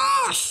my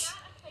gosh.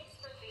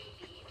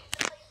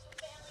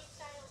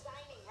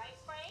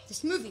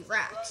 This movie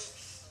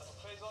rocks.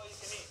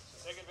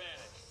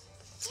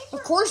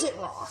 Of course it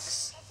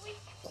rocks.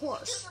 Of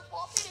course.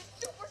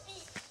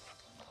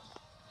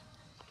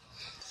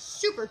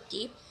 Super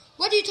deep.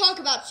 What do you talk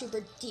about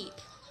super deep?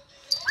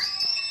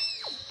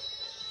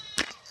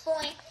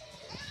 Boy,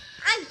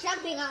 I'm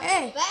jumping on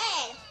Hey. the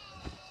bed.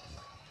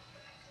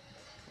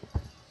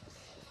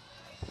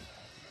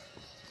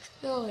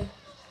 Really?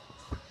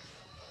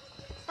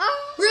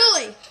 Oh.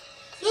 Really?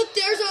 Look,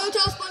 there's a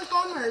Hotel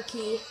SpongeBob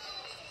Murky.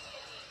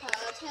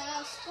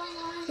 Hotel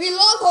SpongeBob. We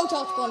love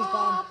Hotel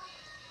SpongeBob.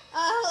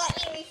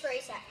 Let me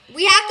rephrase that.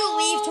 We have to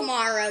leave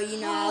tomorrow, you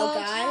know,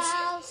 guys.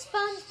 Hotel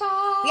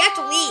SpongeBob. We have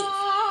to leave.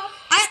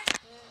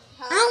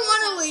 I don't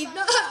want to leave.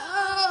 No.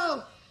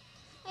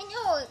 I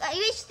know. I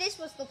wish this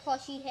was the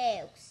plushy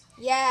house.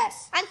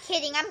 Yes. I'm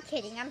kidding. I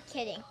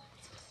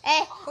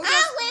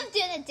lived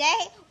in a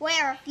day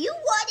where if you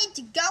wanted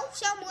to go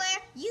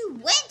somewhere, you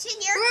went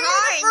in your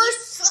car and you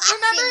slept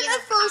Remember in your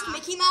the first car.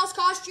 Mickey Mouse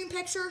costume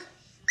picture?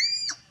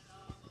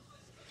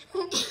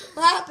 What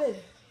happened?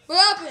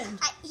 What happened?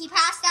 He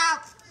passed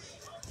out.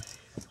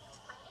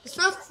 It's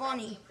not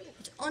funny.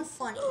 It's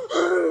unfunny.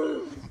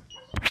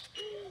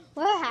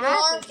 What The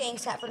alarm getting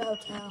set for the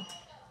hotel.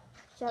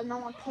 So no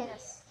one can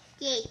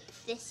escape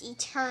this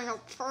eternal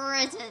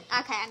prison.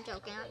 Okay, I'm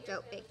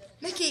joking.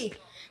 Mickey,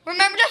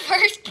 remember the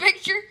first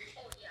picture?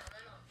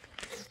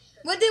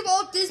 What did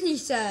Walt Disney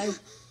say? It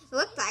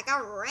looked like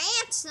a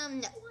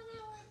ransom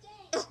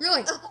note.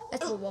 Really?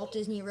 That's what Walt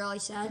Disney really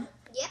said.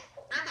 Yep,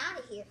 I'm out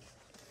of here.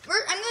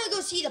 I'm going to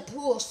go see the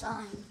pool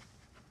sign.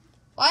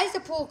 Why is the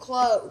pool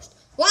closed?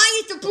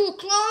 Why is the pool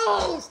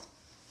closed?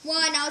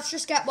 Why? Now let's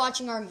just get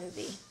watching our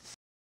movie.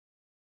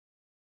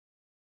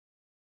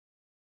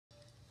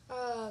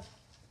 I'm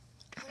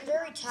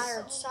very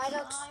tired.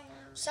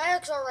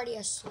 Psyduck's already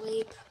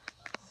asleep.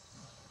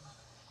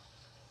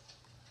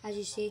 As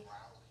you see.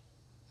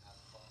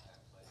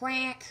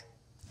 Quack.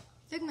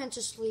 Figment's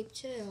asleep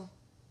too.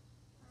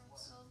 I'm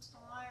so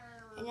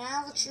tired. And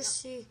now let's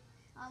just see.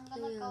 I'm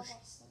gonna go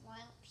get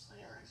slips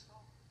here.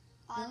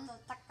 I'm gonna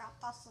take out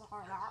the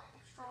slurp.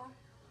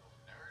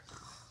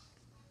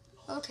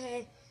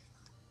 Okay.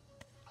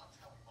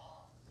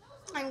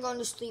 I'm going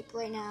to sleep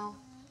right now.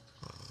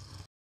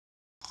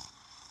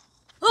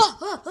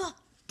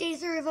 Day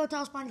 3 of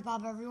Hotel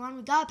SpongeBob, everyone.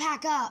 We gotta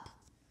pack up.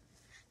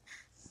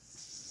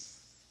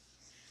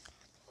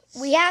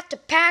 We have to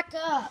pack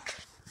up.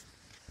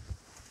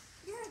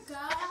 Yeah,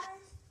 guys.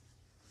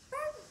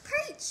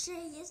 Pretty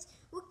serious.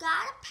 We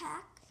gotta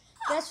pack.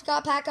 Yes, we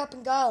gotta pack up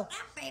and go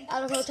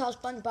out of Hotel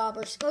SpongeBob.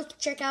 We're supposed to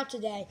check out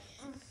today.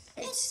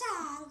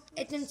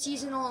 It's in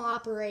seasonal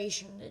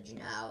operation, did you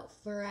know?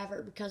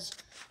 Forever, because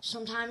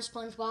sometimes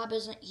SpongeBob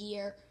isn't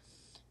here.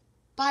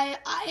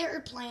 I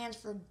heard plans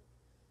for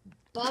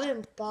Bub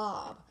and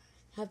Bob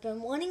have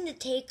been wanting to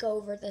take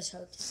over this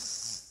hotel.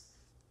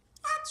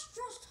 That's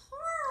just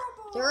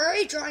horrible. They're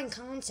already drawing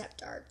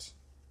concept art.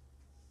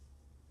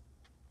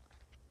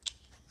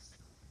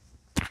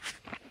 That's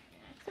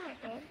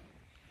not good.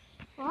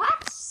 Well,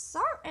 that's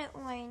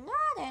certainly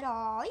not at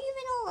all. Even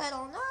a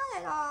little,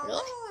 not at all.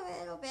 Really? A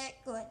little bit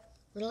good.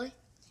 Really?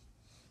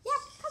 Yeah,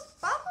 because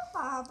Bubble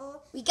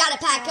Bobble We gotta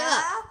pack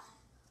up.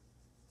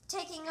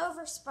 taking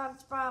over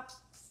SpongeBob's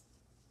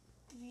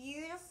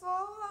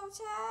beautiful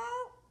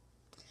hotel.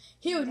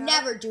 He would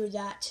never do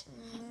that.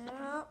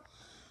 Nope.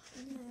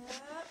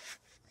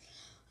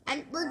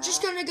 And we're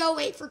just gonna go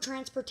wait for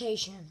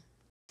transportation.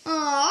 Oh,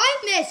 I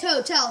miss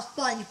Hotel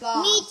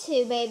SpongeBob. Me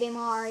too, Baby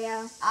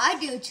Mario. I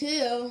do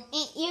too.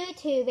 Ain't you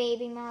too,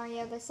 Baby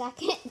Mario the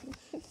second?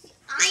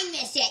 I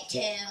miss it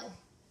too.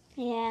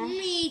 Yeah.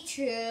 Me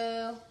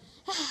too.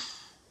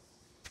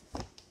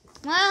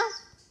 Well,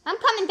 I'm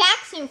coming back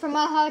soon for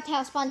more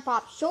Hotel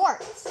SpongeBob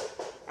shorts.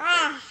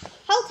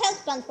 Hotel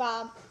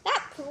SpongeBob.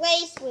 That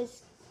place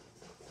was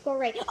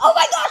great. Oh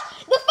my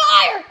gosh! The